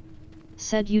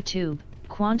 Said YouTube,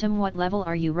 Quantum, what level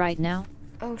are you right now?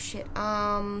 Oh shit,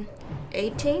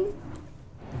 18?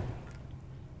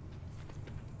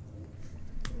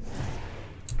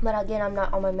 But again, I'm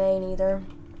not on my main either.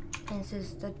 And this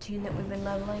is the tune that we've been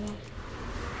leveling.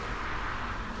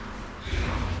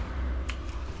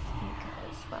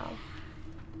 Because, well,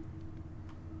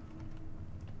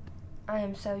 I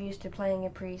am so used to playing a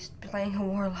priest. Playing a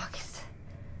warlock is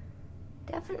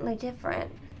definitely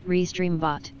different. Restream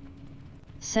bot.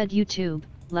 Said YouTube,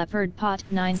 Leopard Pot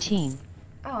 19.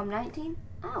 Oh, I'm 19?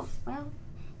 Oh, well.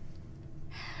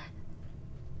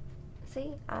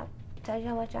 See, I'll tell you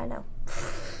how much I know.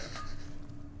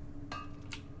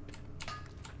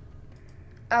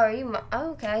 Oh,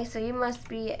 okay, so you must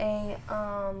be a,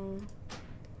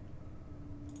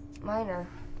 minor.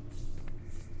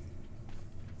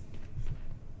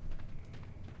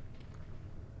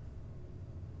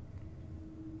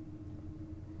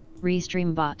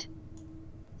 Restream bot.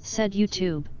 Said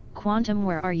YouTube, Quantum,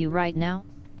 where are you right now?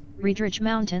 Redridge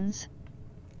Mountains?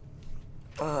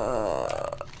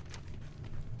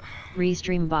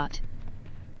 Restream bot.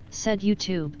 Said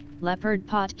YouTube, Leopard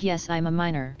Pot, yes, I'm a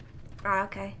minor. Ah,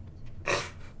 okay.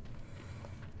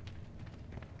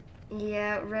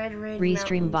 Yeah, Red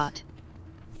Restream bot.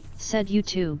 Said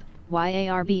YouTube,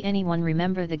 YARB, anyone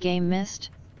remember the game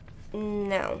Myst?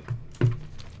 No.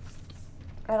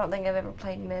 I don't think I've ever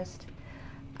played Myst.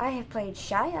 I have played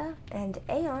Shia and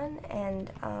Aeon,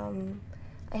 and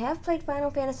I have played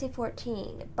Final Fantasy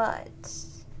XIV, but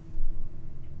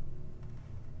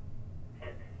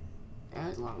that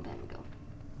was a long time ago.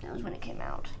 That was when it came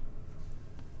out.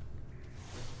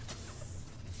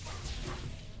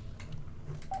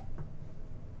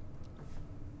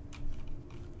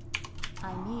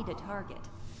 I need a target.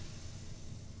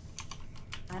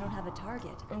 I don't have a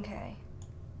target. Okay.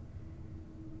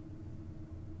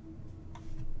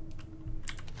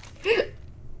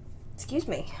 Excuse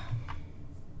me.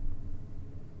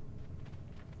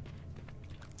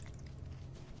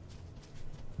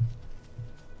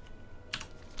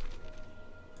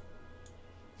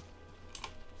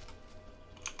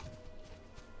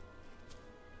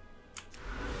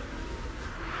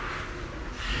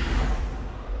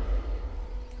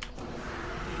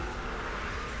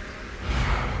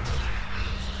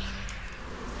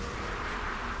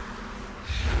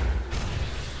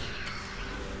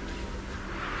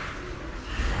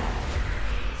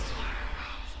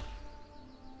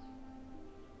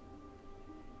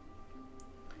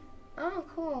 Oh,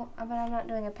 cool. But I'm not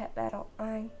doing a pet battle.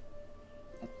 I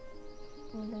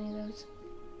don't any of those.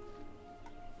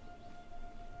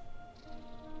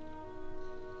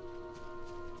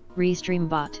 Restream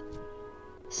bot.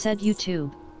 Said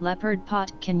YouTube, Leopard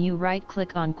Pot, can you right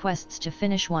click on quests to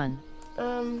finish one?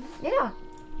 Yeah.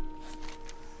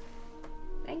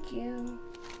 Thank you.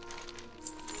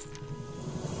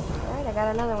 Alright, I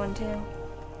got another one too.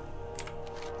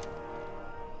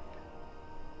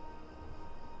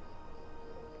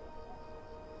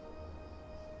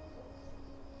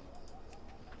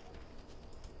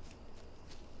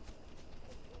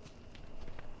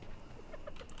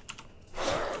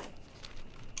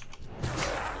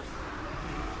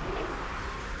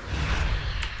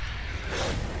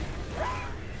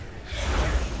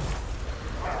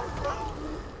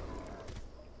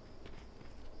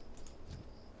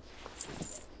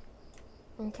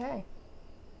 Okay.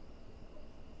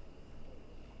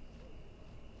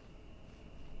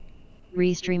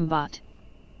 Restream bot.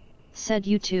 Said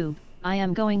YouTube, I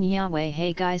am going Yahweh,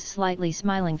 hey guys, slightly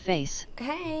smiling face.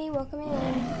 Hey, welcome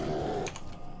in.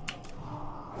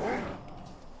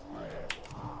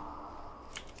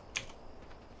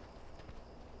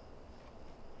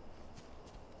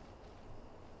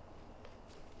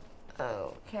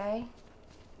 Okay.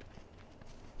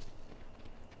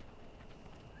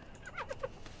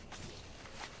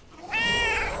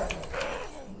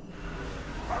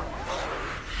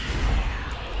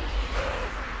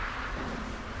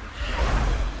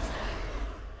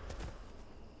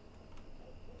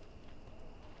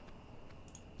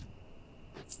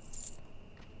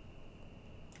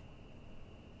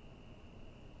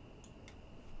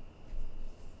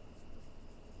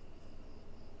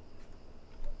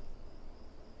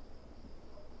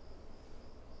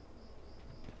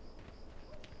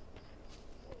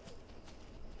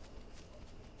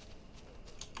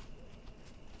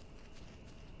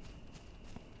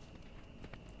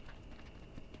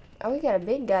 Oh, we got a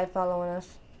big guy following us.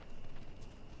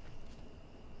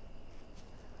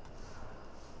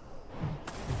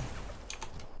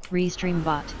 Restream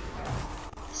bot.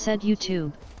 Said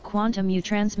YouTube, Quantum, you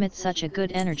transmit such a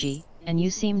good energy, and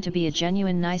you seem to be a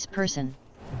genuine nice person.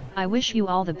 I wish you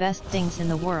all the best things in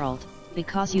the world,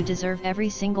 because you deserve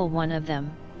every single one of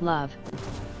them. Love.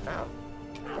 Oh.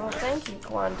 Well, thank you,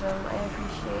 Quantum. I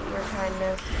appreciate your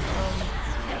kindness.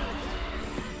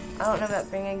 I don't know about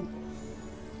bringing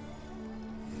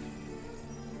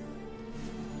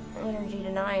energy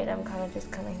tonight. I'm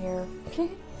just kind of here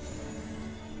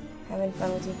having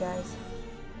fun with you guys.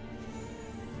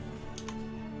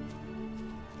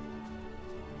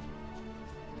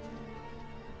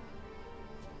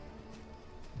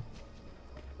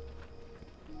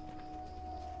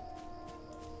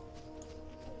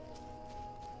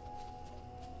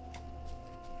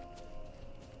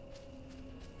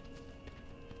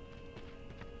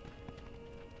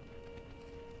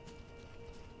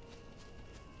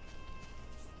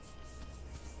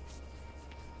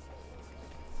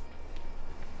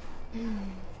 I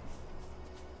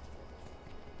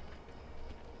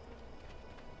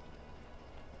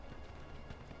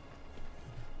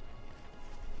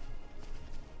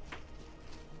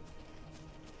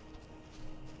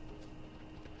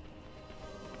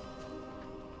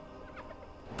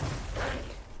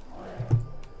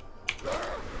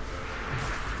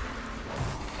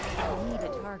need a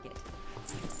target.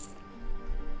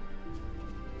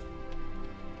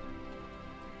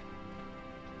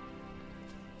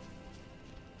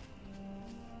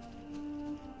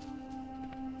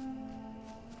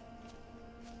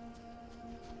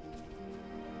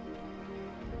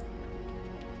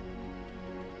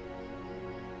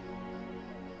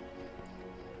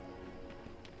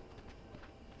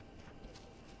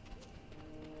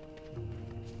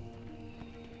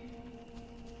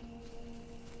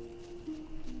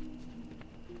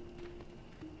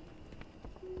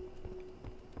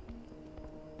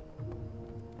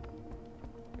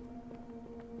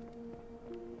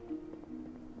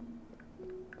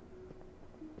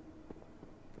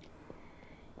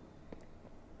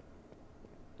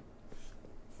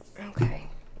 Okay.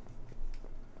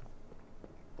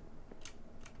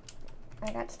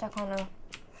 I got stuck on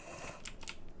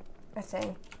a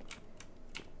thing.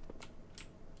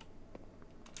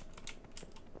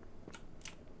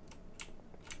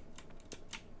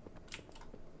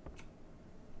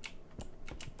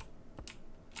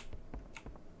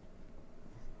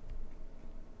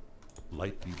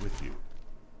 Light be with you.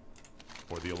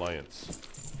 For the Alliance.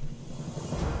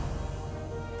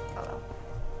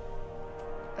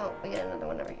 Oh, we got another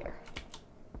one over here.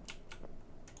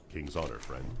 King's honor,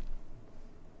 friend.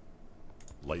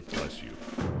 Light bless you.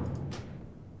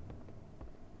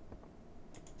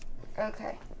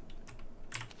 Okay.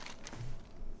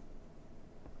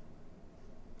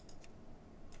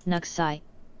 Nuxai.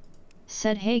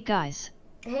 Said hey guys.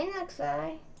 Hey,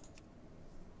 Nuxai.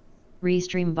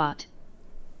 Restream bot.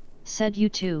 Said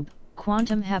YouTube,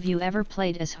 Quantum, have you ever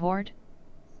played as Horde?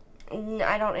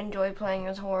 I don't enjoy playing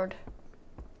as Horde.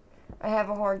 I have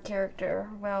a Horde character.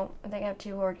 Well, I think I have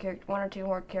one or two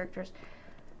Horde characters.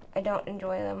 I don't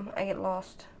enjoy them. I get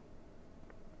lost.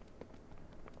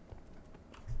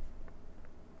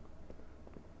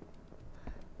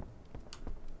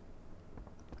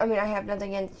 I mean, I have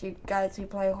nothing against you guys who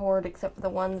play Horde except for the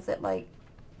ones that, like,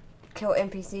 kill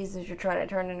NPCs as you're trying to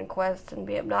turn in a quest and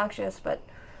be obnoxious, but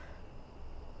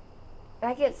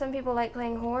I get some people like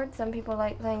playing Horde, some people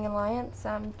like playing Alliance.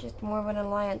 I'm just more of an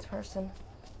Alliance person.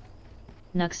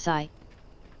 Nuxai.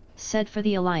 Said for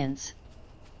the Alliance.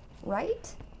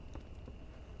 Right?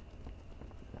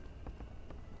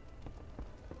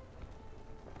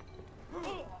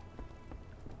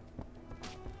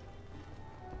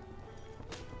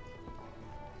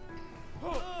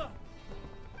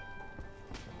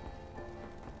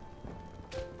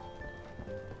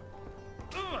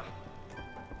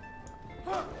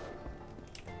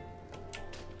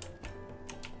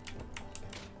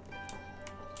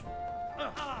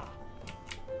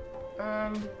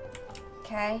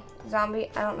 Okay. Zombie,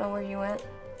 I don't know where you went.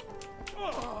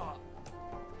 Oh,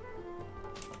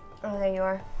 there you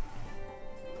are.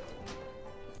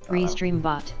 Restream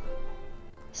bot.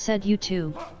 Said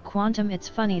YouTube, Quantum, it's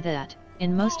funny that,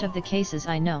 in most of the cases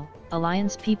I know,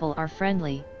 Alliance people are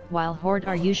friendly, while Horde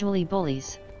are usually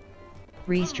bullies.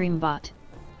 Restream bot.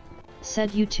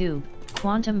 Said YouTube,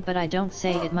 Quantum, but I don't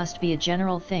say it must be a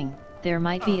general thing, there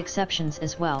might be exceptions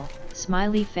as well,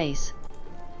 smiley face.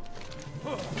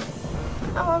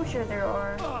 Oh, I'm sure there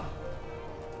are.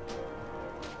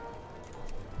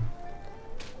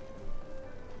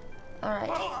 Alright.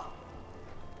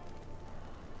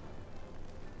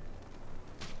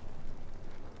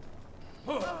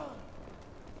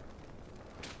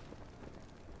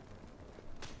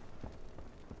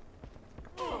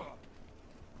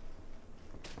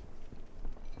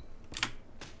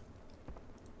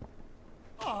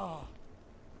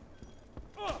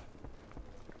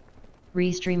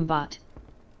 Restream bot.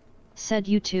 Said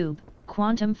YouTube,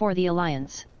 Quantum for the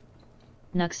Alliance.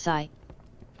 Nuxai.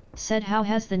 Said how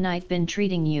has the night been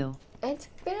treating you? It's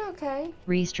been okay.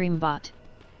 Restream bot.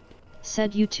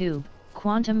 Said YouTube,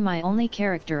 Quantum, my only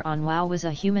character on WoW was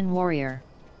a human warrior.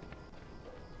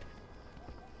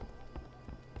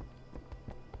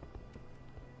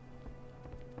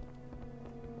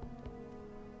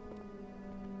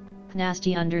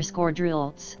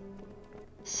 Nasty_drills.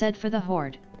 Said for the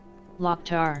Horde.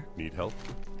 Loktar. Need help?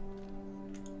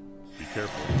 Be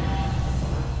careful.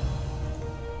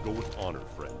 Go with honor,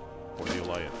 friend. For the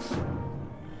Alliance.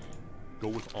 Go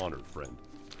with honor, friend.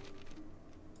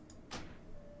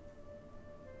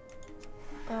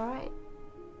 Alright.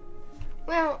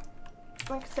 Well,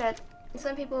 like I said,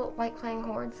 some people like playing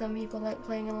Horde, some people like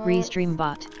playing Alliance. Restream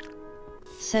bot.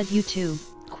 Said YouTube,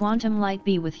 Quantum Light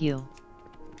be with you.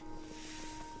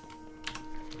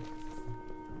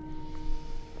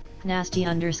 Nasty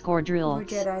underscore We're drills.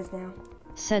 Jedis now.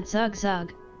 Said Zug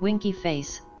Zug, winky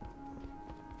face.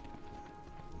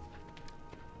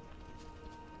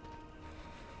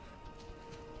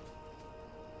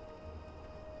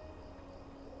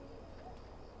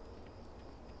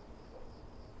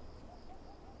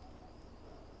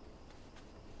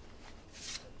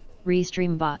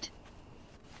 Restream bot.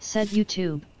 Said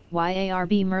YouTube,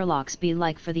 YARB Murlocs be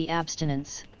like for the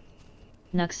abstinence.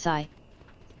 Nuxai.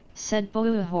 Said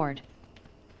Boua Horde.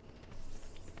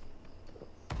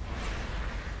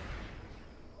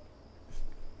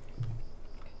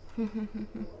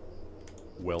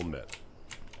 Well met.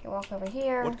 You walk over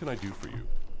here. What can I do for you?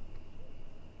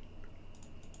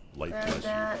 Light Grab bless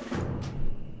that.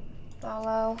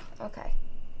 Follow. Okay.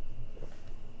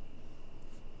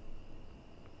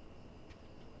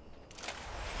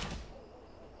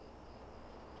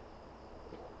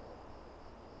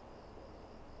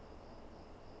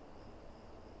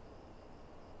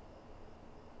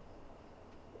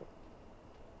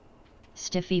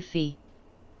 Stiffy fee.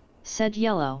 Said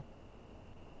yellow.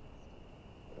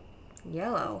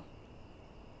 Yellow.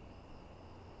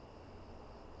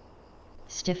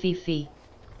 Stiffy fee.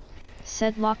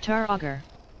 Said Lokhtar Augur.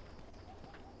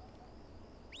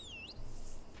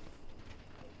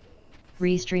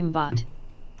 Restream bot.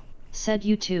 Said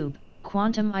YouTube,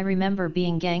 Quantum I remember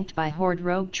being ganked by Horde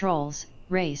rogue trolls,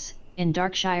 race, in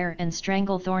Darkshire and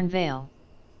Stranglethorn Vale.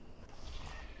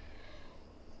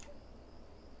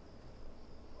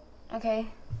 Okay.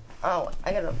 Oh,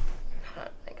 I gotta... Hold on,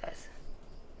 hey guys.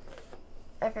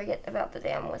 I forget about the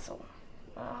damn whistle.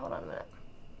 Hold on a minute.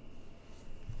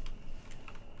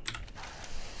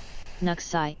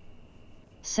 Nuxai.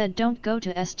 Said don't go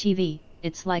to STV,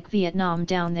 it's like Vietnam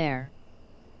down there.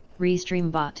 Restream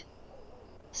bot.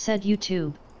 Said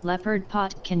YouTube, Leopard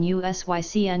Pot can you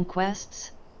SYCN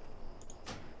quests?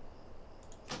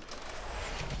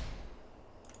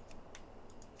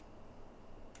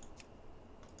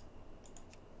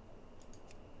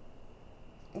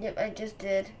 Yep, I just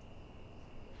did.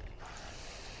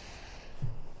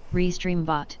 Restream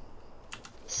bot.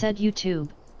 Said YouTube,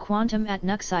 Quantum at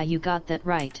Nuxai you got that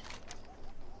right.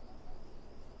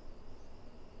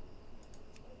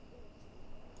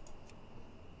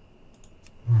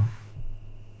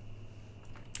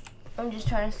 I'm just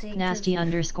trying to see. Nasty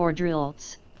underscore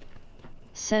drills.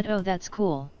 Said oh that's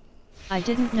cool. I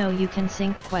didn't know you can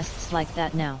sync quests like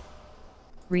that now.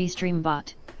 Restream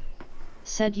bot.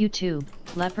 Said YouTube,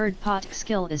 Leopard Pot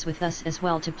skill is with us as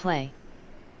well to play.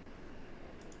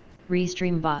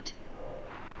 Restream bot.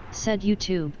 Said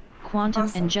YouTube, Quantum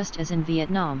Awesome. and just as in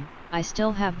Vietnam, I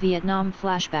still have Vietnam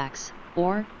flashbacks,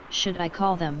 or, should I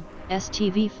call them,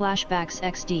 STV flashbacks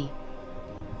XD.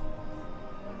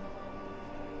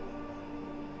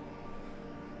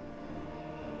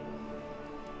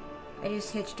 I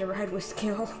just hitched a ride with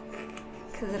skill.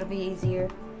 Because it'll be easier.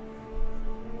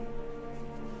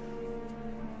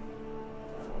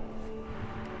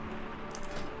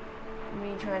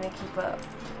 Me trying to keep up.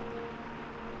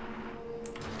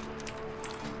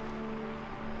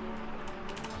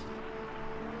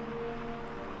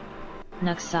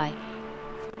 Nuxai.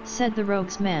 Said the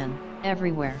rogues man,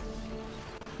 everywhere.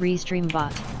 Restream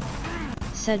bot.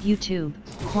 Said YouTube,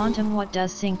 Quantum what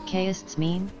does sync caists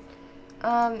mean?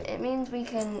 It means we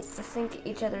can sync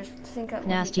up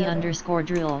Nasty with each other. underscore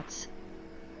drills.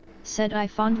 Said I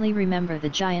fondly remember the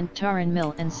giant Taran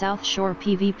Mill and South Shore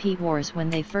PvP wars when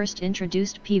they first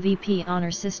introduced PvP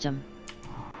honor system.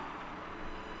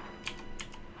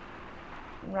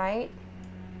 Right?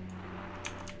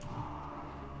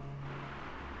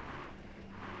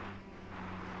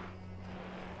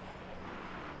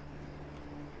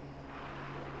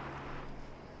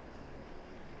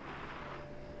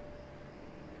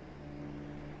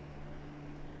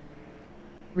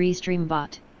 Restream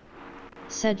bot.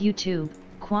 Said YouTube,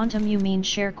 Quantum you mean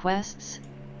share quests?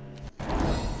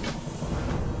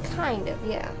 Kind of,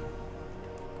 yeah.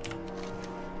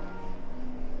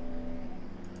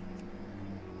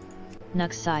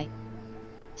 Nuxai.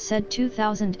 Said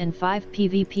 2005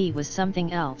 PvP was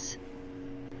something else.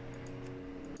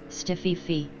 Stiffy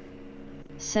fee.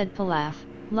 Said Pilaf,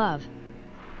 love.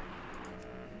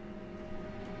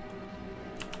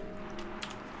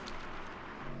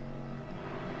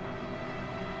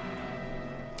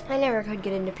 I never could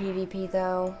get into PvP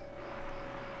though.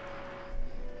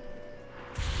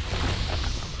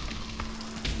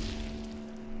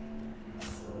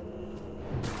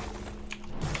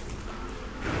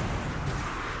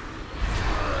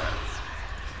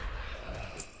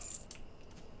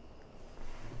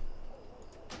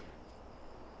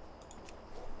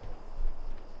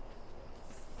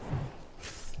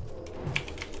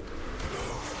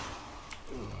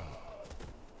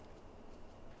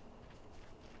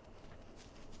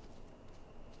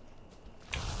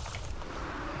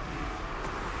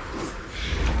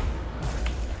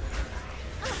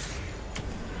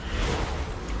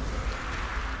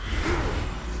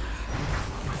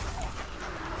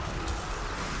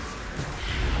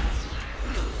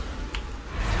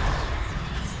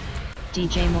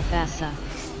 DJ Mufasa.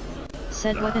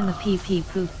 Said what in the PP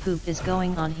poop poop is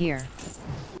going on here?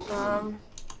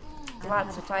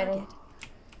 Lots of fighting.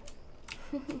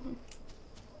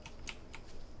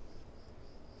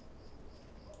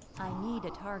 I need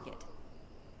a target.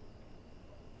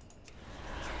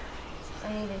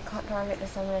 I need a target to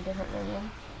summon a different minion.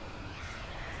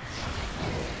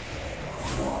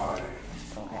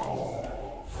 Okay.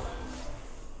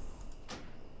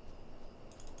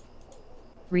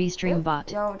 Restream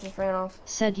bot. No, it just ran off.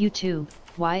 Said YouTube,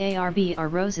 YARB are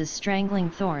roses strangling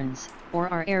thorns, or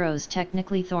are arrows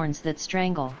technically thorns that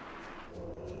strangle?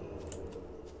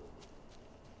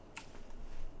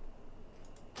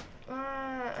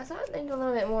 I thought they'd do a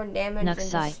little bit more damage than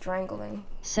Nuxai. just strangling.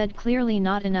 Said clearly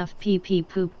not enough PP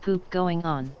poop poop going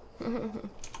on.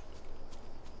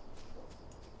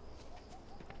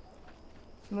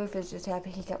 Moof is just happy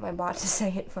he got my bot to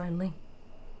say it finally.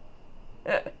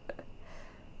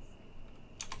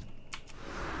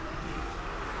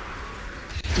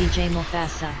 DJ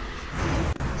Mufasa.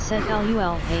 Said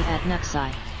LUL hey at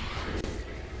Nuxai.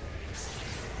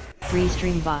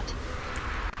 Restream bot.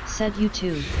 Said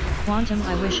YouTube, Quantum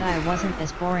I wish I wasn't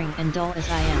as boring and dull as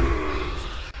I am.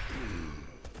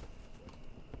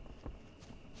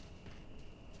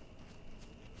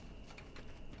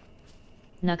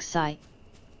 Nuxai.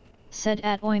 Said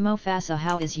at Oi Mofasa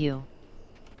how is you?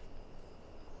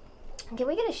 Can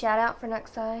we get a shout out for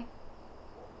Nuxai?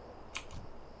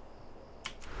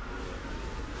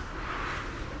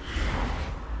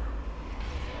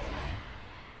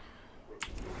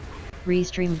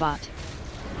 Restream bot.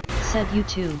 Said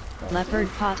YouTube, leopard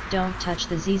pot don't touch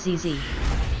the ZZZ.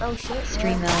 Oh shit.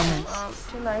 Stream elements.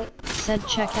 Too late. Said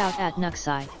check out at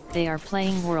Nuxai, they are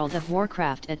playing World of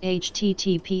Warcraft at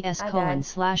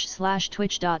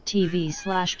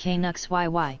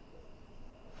https://twitch.tv/knuxyy.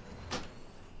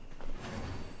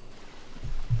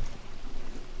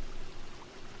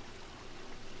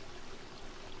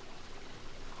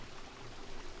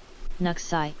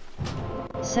 Nuxai.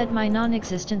 Said my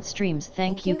non-existent streams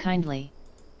thank you kindly.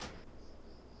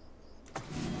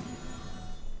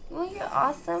 Well, you're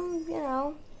awesome, you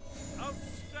know.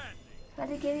 Had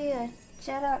to give you a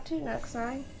shout out too,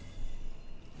 Nuxai.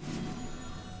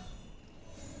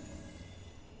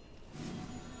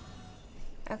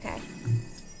 Okay.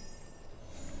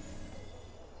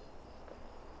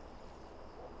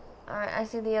 Alright, I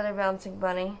see the other bouncing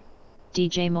bunny.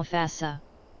 DJ Mofasa.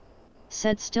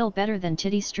 Said still better than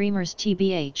titty streamers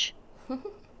TBH.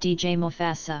 DJ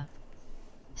Mofasa.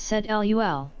 Said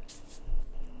LUL.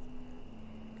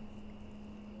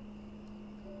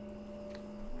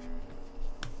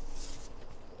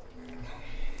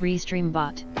 Restream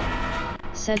bot.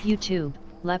 Said YouTube,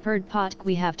 leopard pot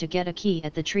we have to get a key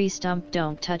at the tree stump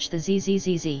don't touch the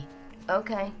ZZZZ.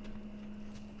 Okay.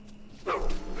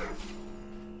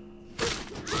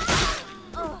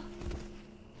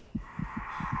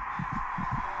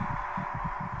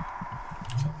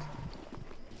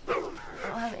 I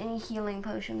don't have any healing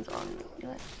potions on me. Do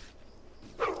it.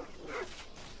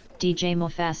 DJ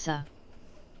Mofasa.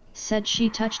 Said she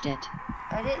touched it.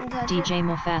 I didn't touch DJ it.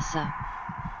 Mofasa.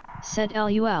 Said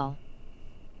LUL.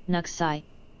 Nuxai.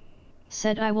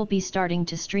 Said I will be starting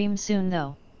to stream soon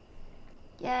though.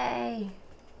 Yay.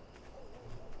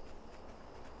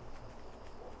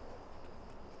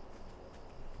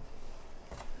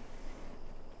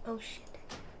 Oh shit.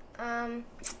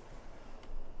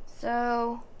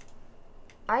 So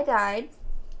I died.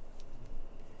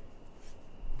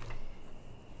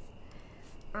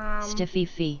 Stiffy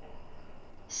fee.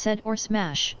 Said or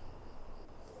smash.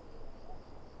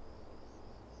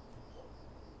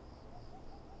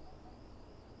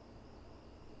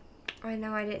 I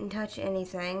know I didn't touch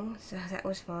anything, so that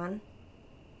was fun.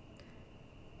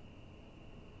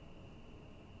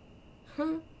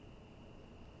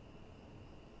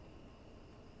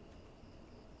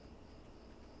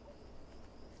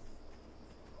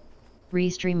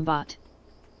 Restream bot.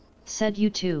 Said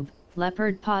YouTube,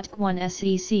 leopard pot 1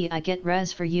 SEC I get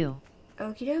res for you.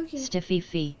 Okie dokie. Stiffy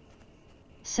fee.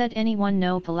 Said anyone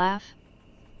know Pilaf?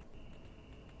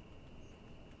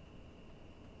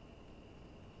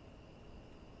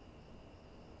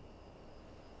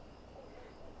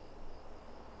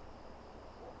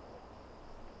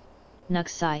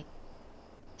 Nuxai.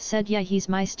 Said yeah he's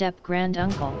my step grand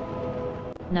uncle.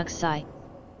 Nuxai.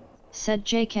 Said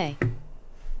JK.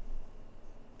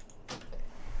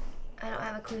 I don't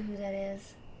have a clue who that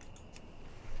is.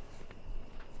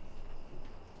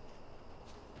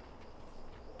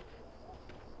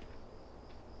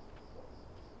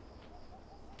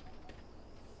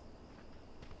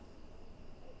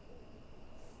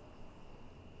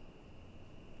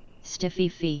 stiffy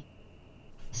fee.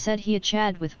 Said he a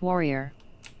chad with warrior.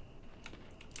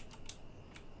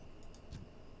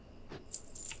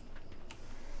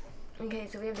 Okay,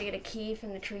 so we have to get a key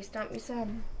from the tree stump, you said?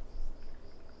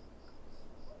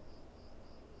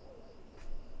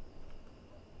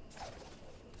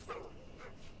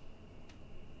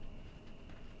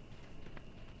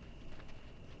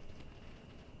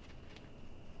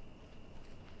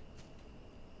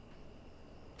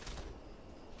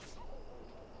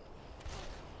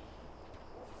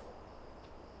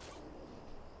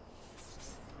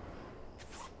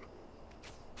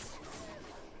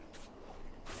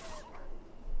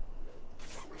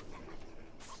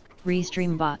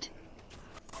 Restream bot.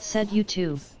 Said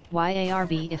YouTube,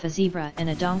 YARB if a zebra and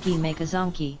a donkey make a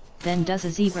zonkey, then does a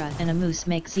zebra and a moose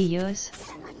make zeus?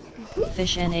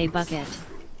 Fish in a bucket.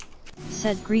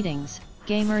 Said greetings,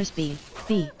 gamers B.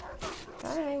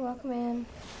 Hi, welcome in.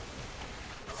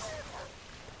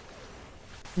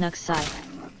 Nuxai.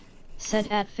 Said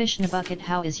at fish in a bucket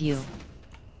how is you?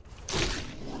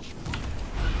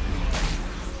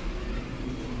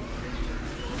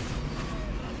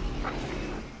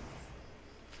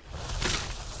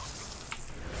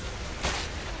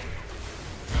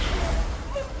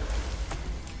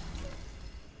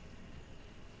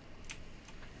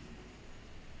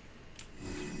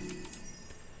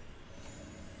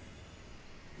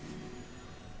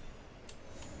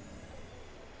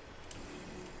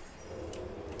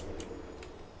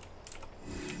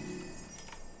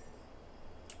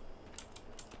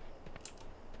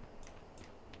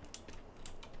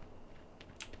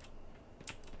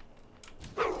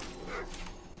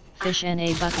 Fish in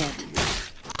a bucket.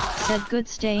 Said good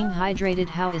staying hydrated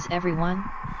how is everyone?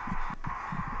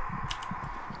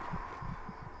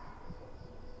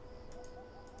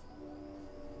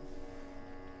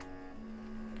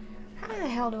 How the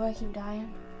hell do I keep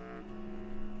dying?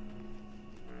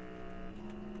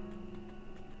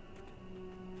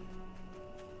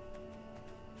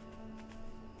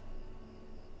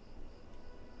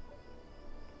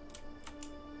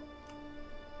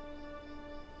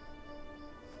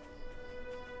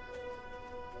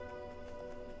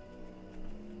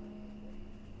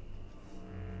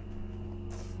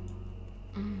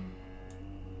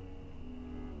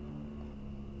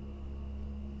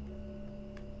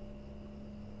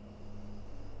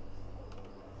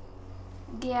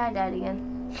 Yeah, I died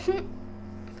again.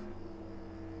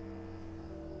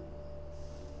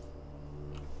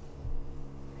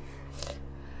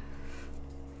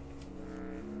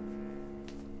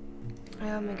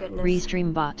 Oh my goodness.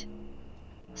 Restream bot.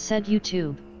 Said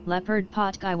YouTube, leopard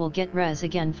pot guy will get res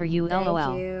again for you Thank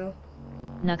lol. you.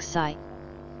 Nuxai.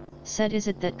 Said is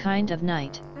it that kind of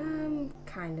night?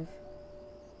 Kind of.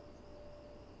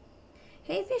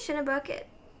 Hey, fish in a bucket.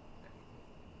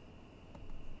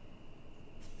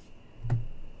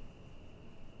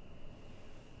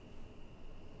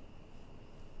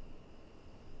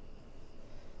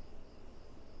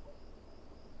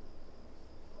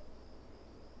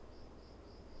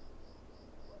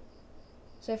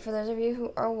 So for those of you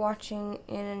who are watching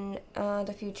in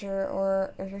the future,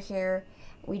 or if you're here,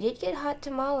 we did get hot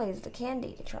tamales, the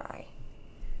candy, to try.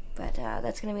 But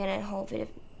that's going to be in a whole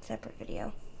separate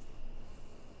video.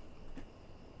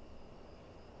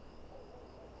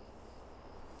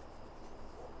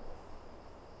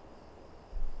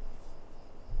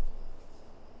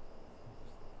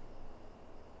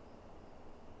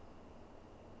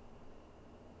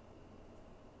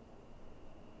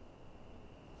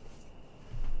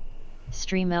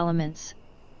 Stream elements.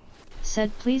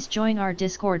 Said please join our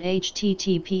Discord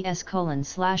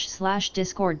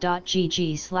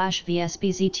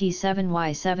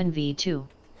https://discord.gg/vspzt7y7v2.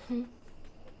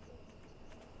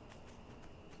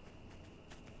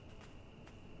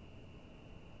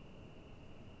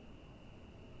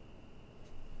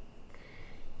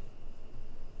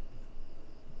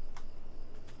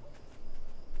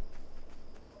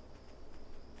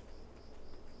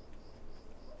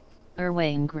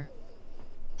 Erwangr.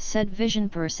 Said vision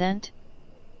percent.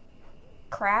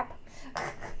 Crap.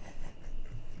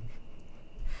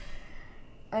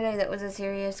 I know that was a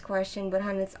serious question, but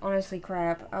hun, it's honestly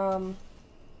crap. I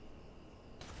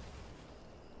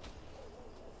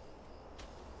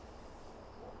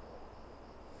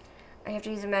have to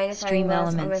use a magnifying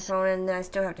glass on my phone, and then I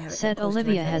still have to have it Said close to my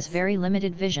Olivia face. has very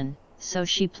limited vision, so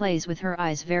she plays with her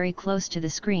eyes very close to the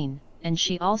screen, and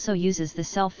she also uses the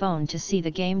cell phone to see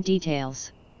the game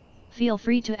details. Feel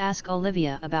free to ask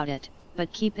Olivia about it,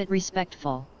 but keep it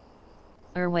respectful.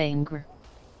 Erwangr.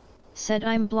 Said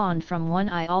I'm blonde from one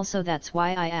eye also, that's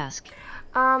why I ask.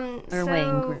 So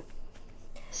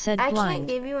Said I blind. can't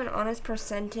give you an honest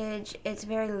percentage. It's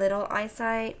very little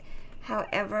eyesight.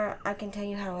 However, I can tell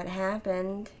you how it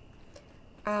happened.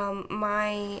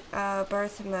 My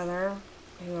birth mother,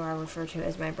 who I refer to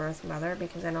as my birth mother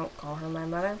because I don't call her my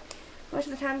mother. Most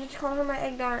of the time I just call her my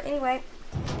egg donor. Anyway,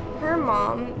 her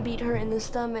mom beat her in the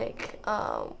stomach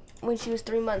when she was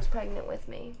 3 months pregnant with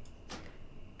me.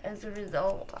 As a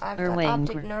result, I've got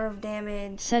optic nerve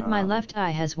damage. Said my left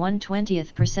eye has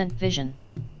 1/20th% vision.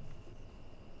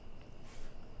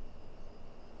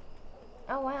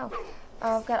 Oh wow.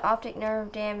 I've got optic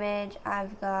nerve damage.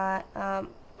 I've got a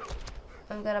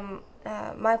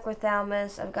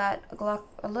microphthalmos. I've got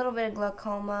a little bit of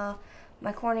glaucoma.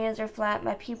 My corneas are flat.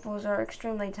 My pupils are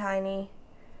extremely tiny.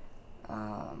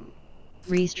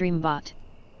 Restream bot.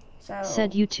 So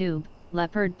Said YouTube,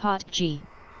 Leopard Pot G.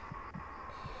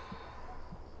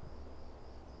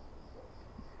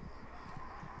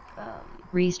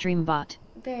 Restream bot.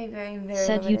 very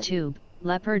Said limited. YouTube,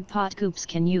 Leopard Pot Goops,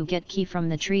 can you get key from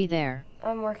the tree there?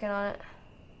 I'm working on it.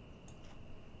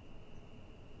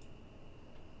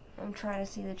 I'm trying to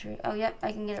see the tree. Oh, yep,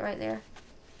 I can get it right there.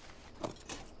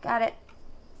 Got it.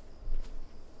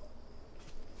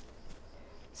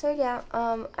 So yeah,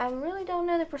 I really don't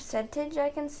know the percentage I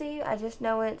can see. I just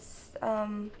know it's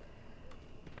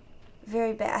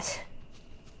very bad.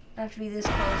 I have to be this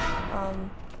close.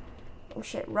 Oh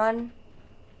shit, run.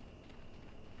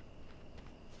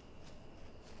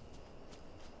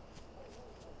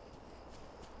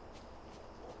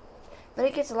 But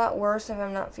it gets a lot worse if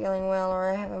I'm not feeling well or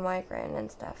I have a migraine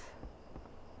and stuff.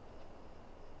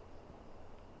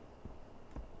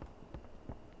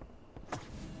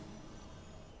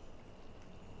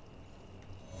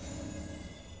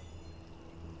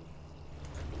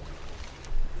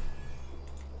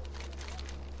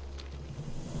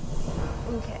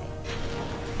 Okay.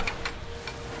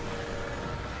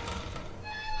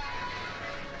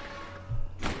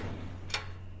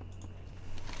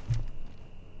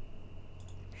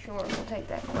 Sure, we'll take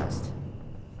that quest.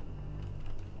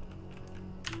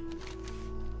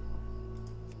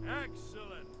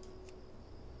 Excellent.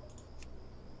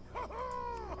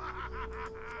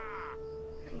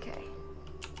 Okay.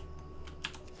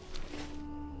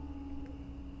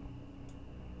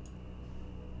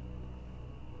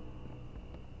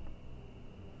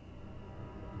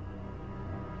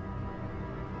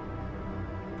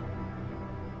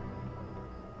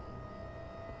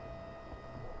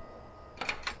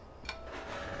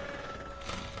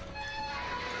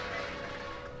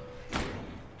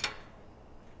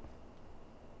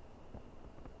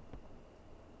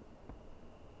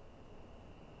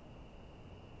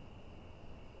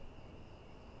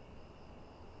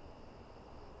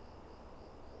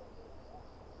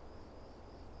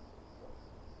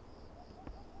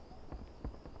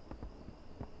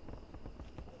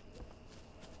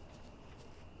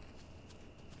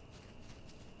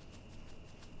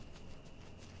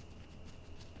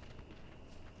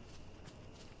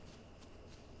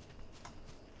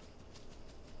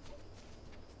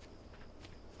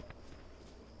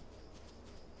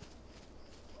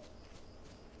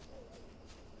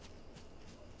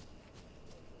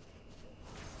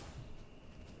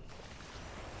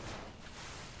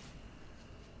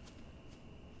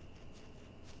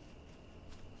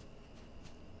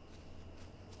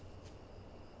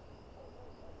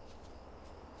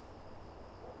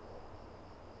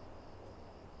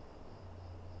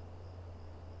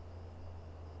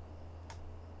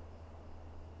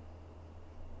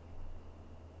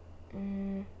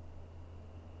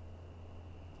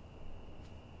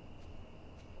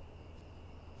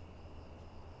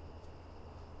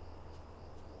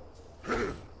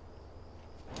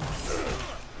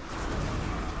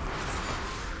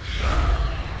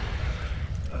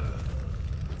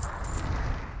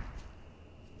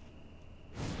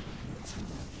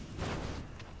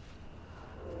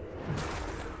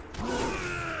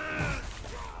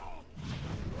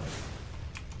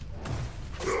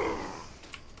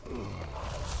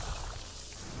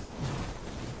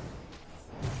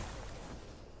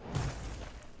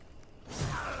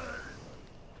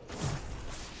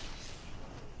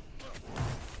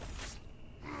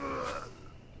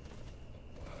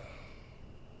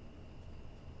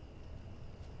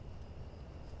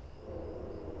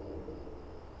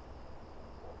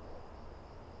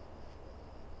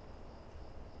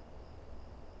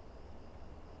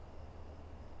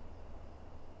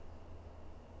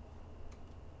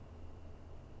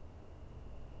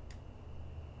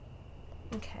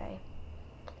 Okay.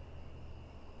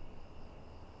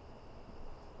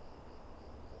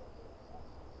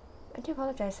 I do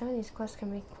apologize, some of these quests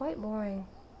can be quite boring.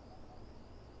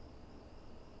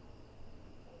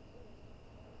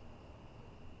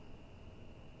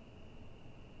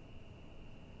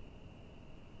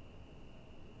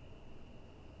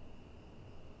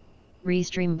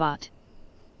 Restream bot.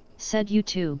 Said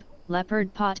YouTube,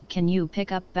 leopard pot, can you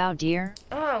pick up bow deer?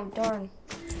 Oh, darn.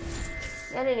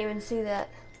 I didn't even see that.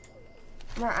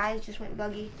 My eyes just went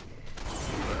buggy.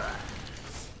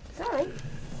 Sorry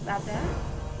about that.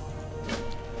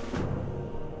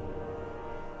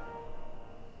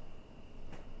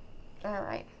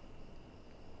 Alright.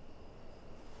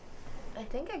 I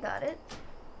think I got it.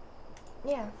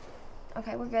 Yeah.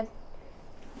 Okay, we're good.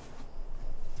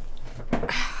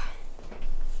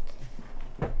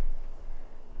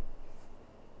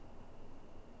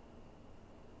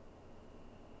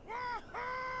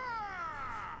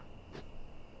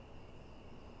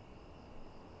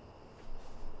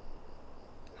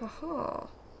 Haha.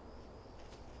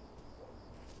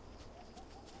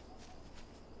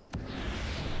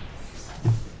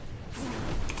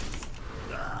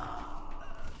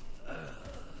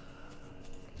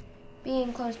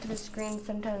 Being close to the screen,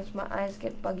 sometimes my eyes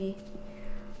get buggy.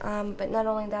 But not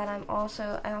only that, I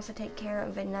also take care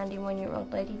of a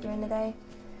 91-year-old lady during the day.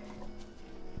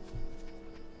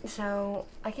 So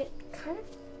I get kind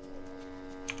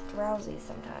of drowsy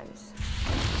sometimes.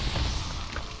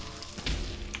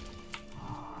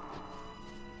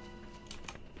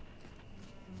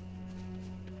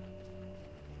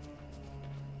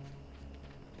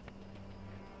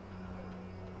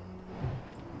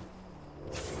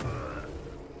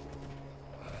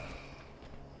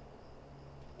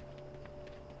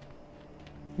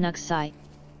 Nuxai.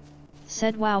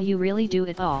 Said wow, you really do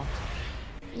it all.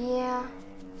 Yeah.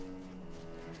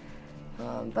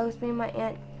 Both me and my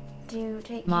aunt do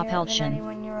take Ma care of a Pelchin.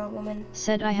 91-year-old woman.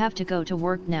 Said I have to go to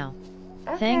work now.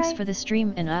 Okay. Thanks for the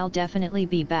stream and I'll definitely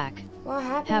be back. Well,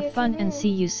 happy Have if fun you and do. see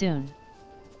you soon.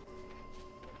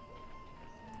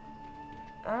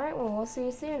 Alright, well, we'll see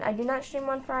you soon. I do not stream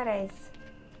on Fridays.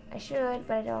 I should,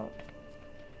 but I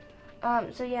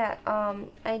don't. So yeah,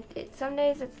 some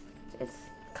days it's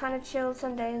kind of chill,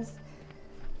 some days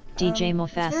DJ it's very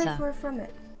Mofasa. far from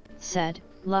it. Said,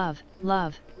 love,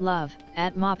 love, love,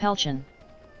 at Ma Pelchin.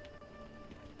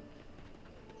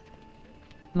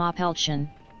 Ma Pelchin.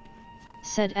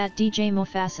 Said at DJ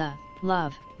Mofasa,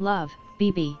 love, love,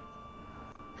 BB.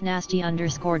 Nasty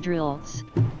underscore drills.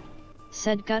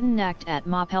 Said Gutton act at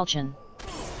Ma Pelchin.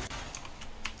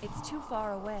 It's too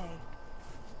far away.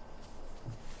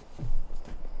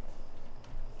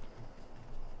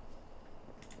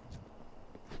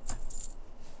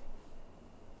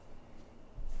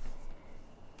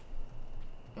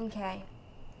 Okay.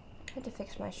 I had to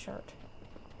fix my shirt.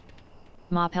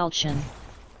 Ma Pelchin.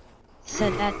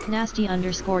 Said at nasty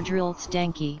underscore drill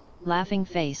stanky, laughing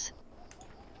face.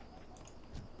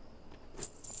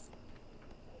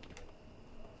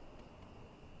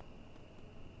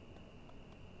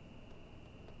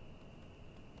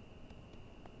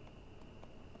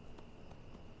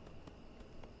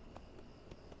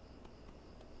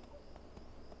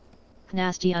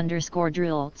 Nasty underscore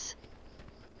drills.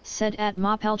 Said at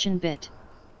Ma Pelchin bit.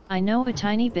 I know a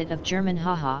tiny bit of German,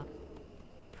 haha.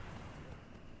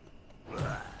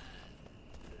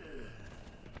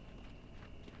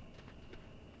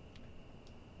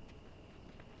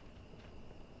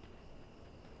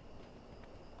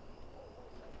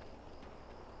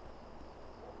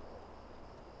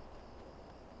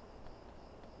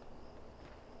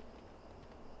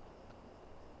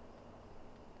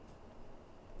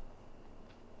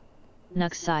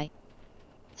 Nuxai.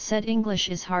 Said English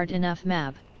is hard enough,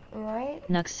 mab. Right?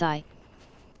 Nuxai.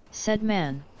 Said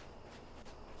man.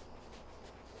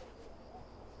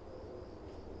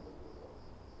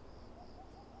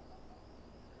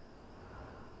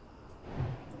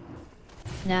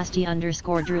 Nasty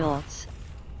underscore drills.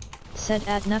 Said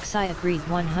at Nuxai agreed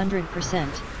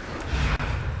 100%.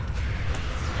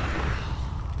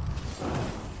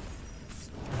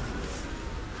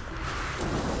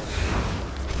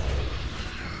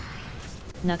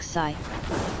 Nuxai.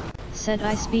 Said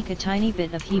I speak a tiny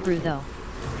bit of Hebrew though.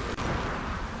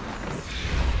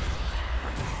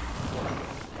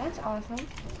 That's awesome.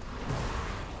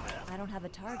 I don't have a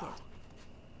target.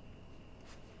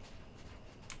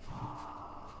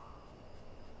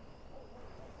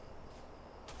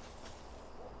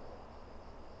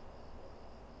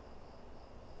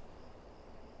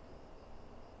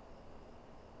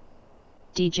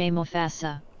 DJ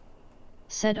Mofasa.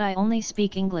 Said I only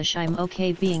speak English, I'm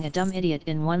okay being a dumb idiot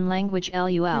in one language,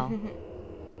 lol.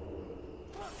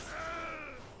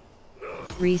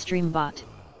 Restream bot.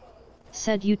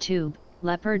 Said YouTube,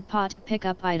 leopard pot pick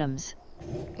up items.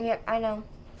 Yeah, I know.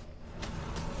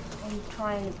 I'm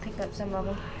trying to pick up some of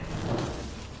them.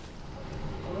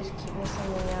 I just keep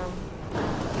missing the, an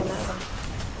item.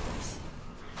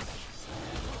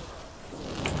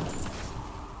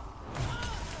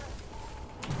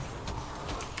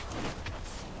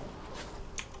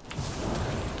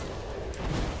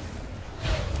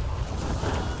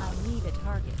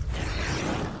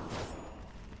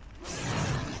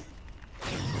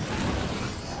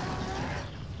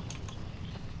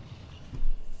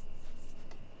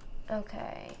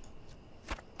 Okay.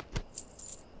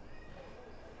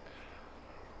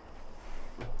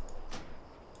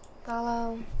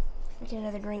 Follow. Get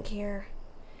another drink here.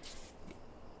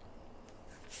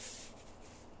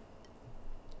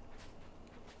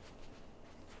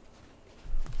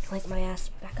 Link my ass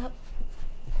back up.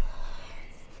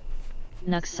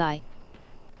 Nuxai.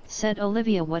 Said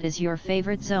Olivia, what is your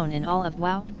favorite zone in all of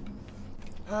WoW?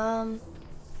 I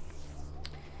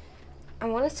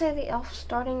want to say the elf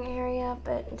starting area,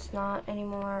 but it's not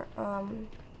anymore.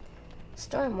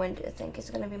 Stormwind, I think, is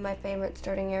going to be my favorite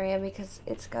starting area because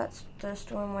it's got the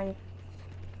Stormwind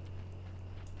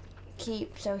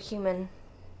keep so human.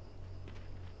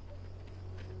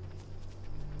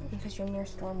 Because you're near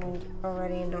Stormwind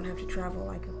already and don't have to travel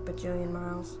like a bajillion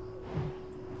miles.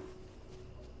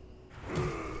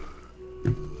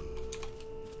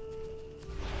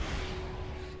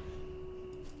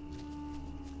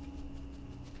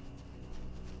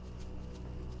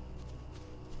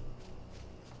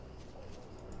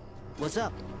 What's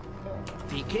up?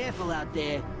 Be careful out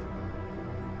there.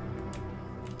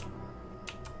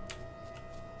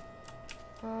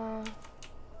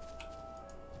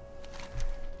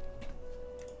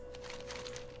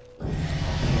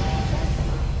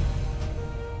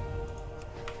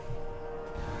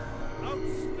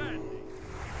 Outstanding.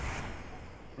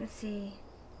 Let's see.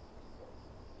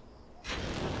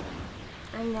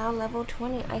 I'm now level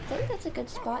 20. I think that's a good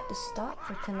spot to stop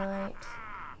for tonight.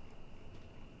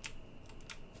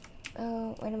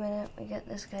 Oh, wait a minute. We got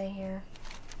this guy here.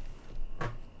 Fine,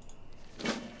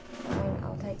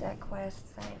 I'll take that quest,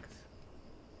 thanks.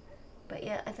 But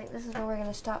yeah, I think this is where we're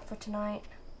gonna stop for tonight.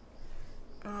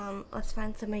 Let's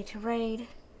find somebody to raid.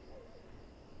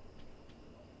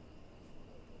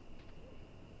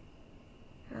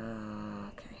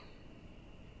 Okay.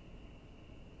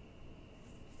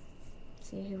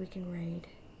 See who we can raid.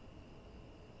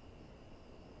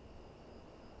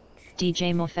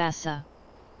 DJ Mofasa.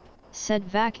 Said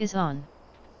Vac is on.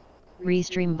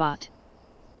 Restream bot.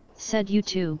 Said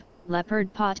YouTube,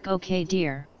 Leopard Pot OK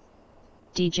dear.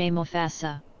 DJ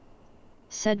Mofasa.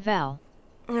 Said Val.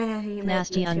 I know who you Nasty meant,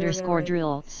 that's who we're underscore gonna raid.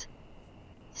 drills.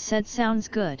 Said sounds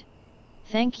good.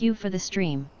 Thank you for the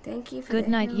stream. Thank you for Good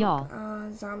the night, help, y'all.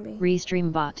 Zombie.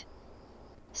 Restream bot.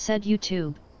 Said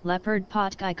YouTube, Leopard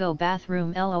Pot guy go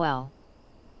bathroom lol.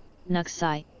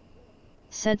 Nuxai.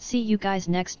 Said see you guys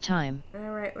next time.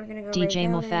 Alright, we're gonna go DJ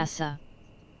raid down Mofasa.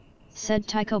 Said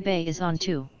Tycho Bay is on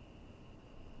too.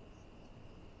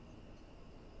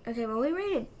 Okay, well we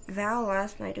raided Val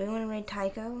last night. Do we want to raid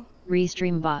Tycho?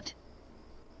 Restream bot.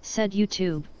 Said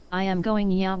YouTube, I am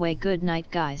going Yahweh, good night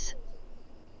guys.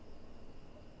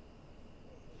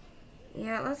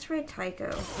 Yeah, let's raid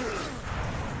Tycho.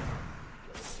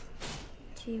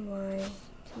 TY.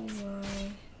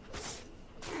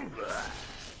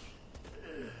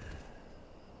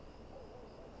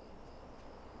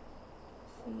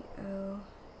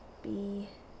 COB.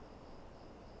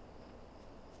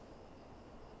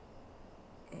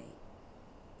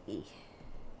 E.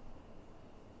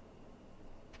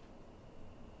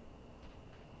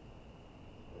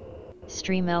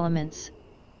 Stream elements.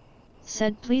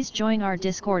 Said please join our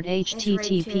Discord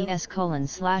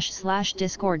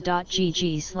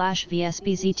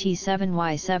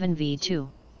https://discord.gg/vsbzt7y7v2.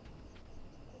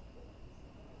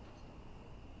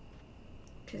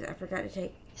 Because I forgot to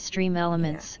take. Stream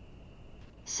elements.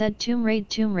 Said Tomb Raid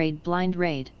blind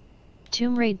raid.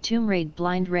 Tomb Raid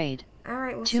blind raid.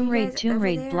 Alright, we'll Tomb see you Raid guys Tomb over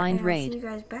Raid there, blind and I'll see raid. you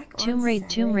guys back Tomb on Raid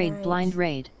Saturday night. blind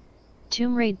raid.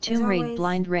 Tomb Raid always-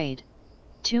 blind raid.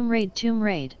 Tomb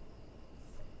Raid.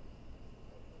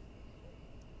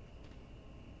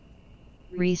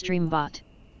 Restream bot.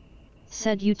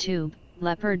 Said YouTube,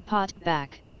 Leopard Pot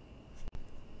back.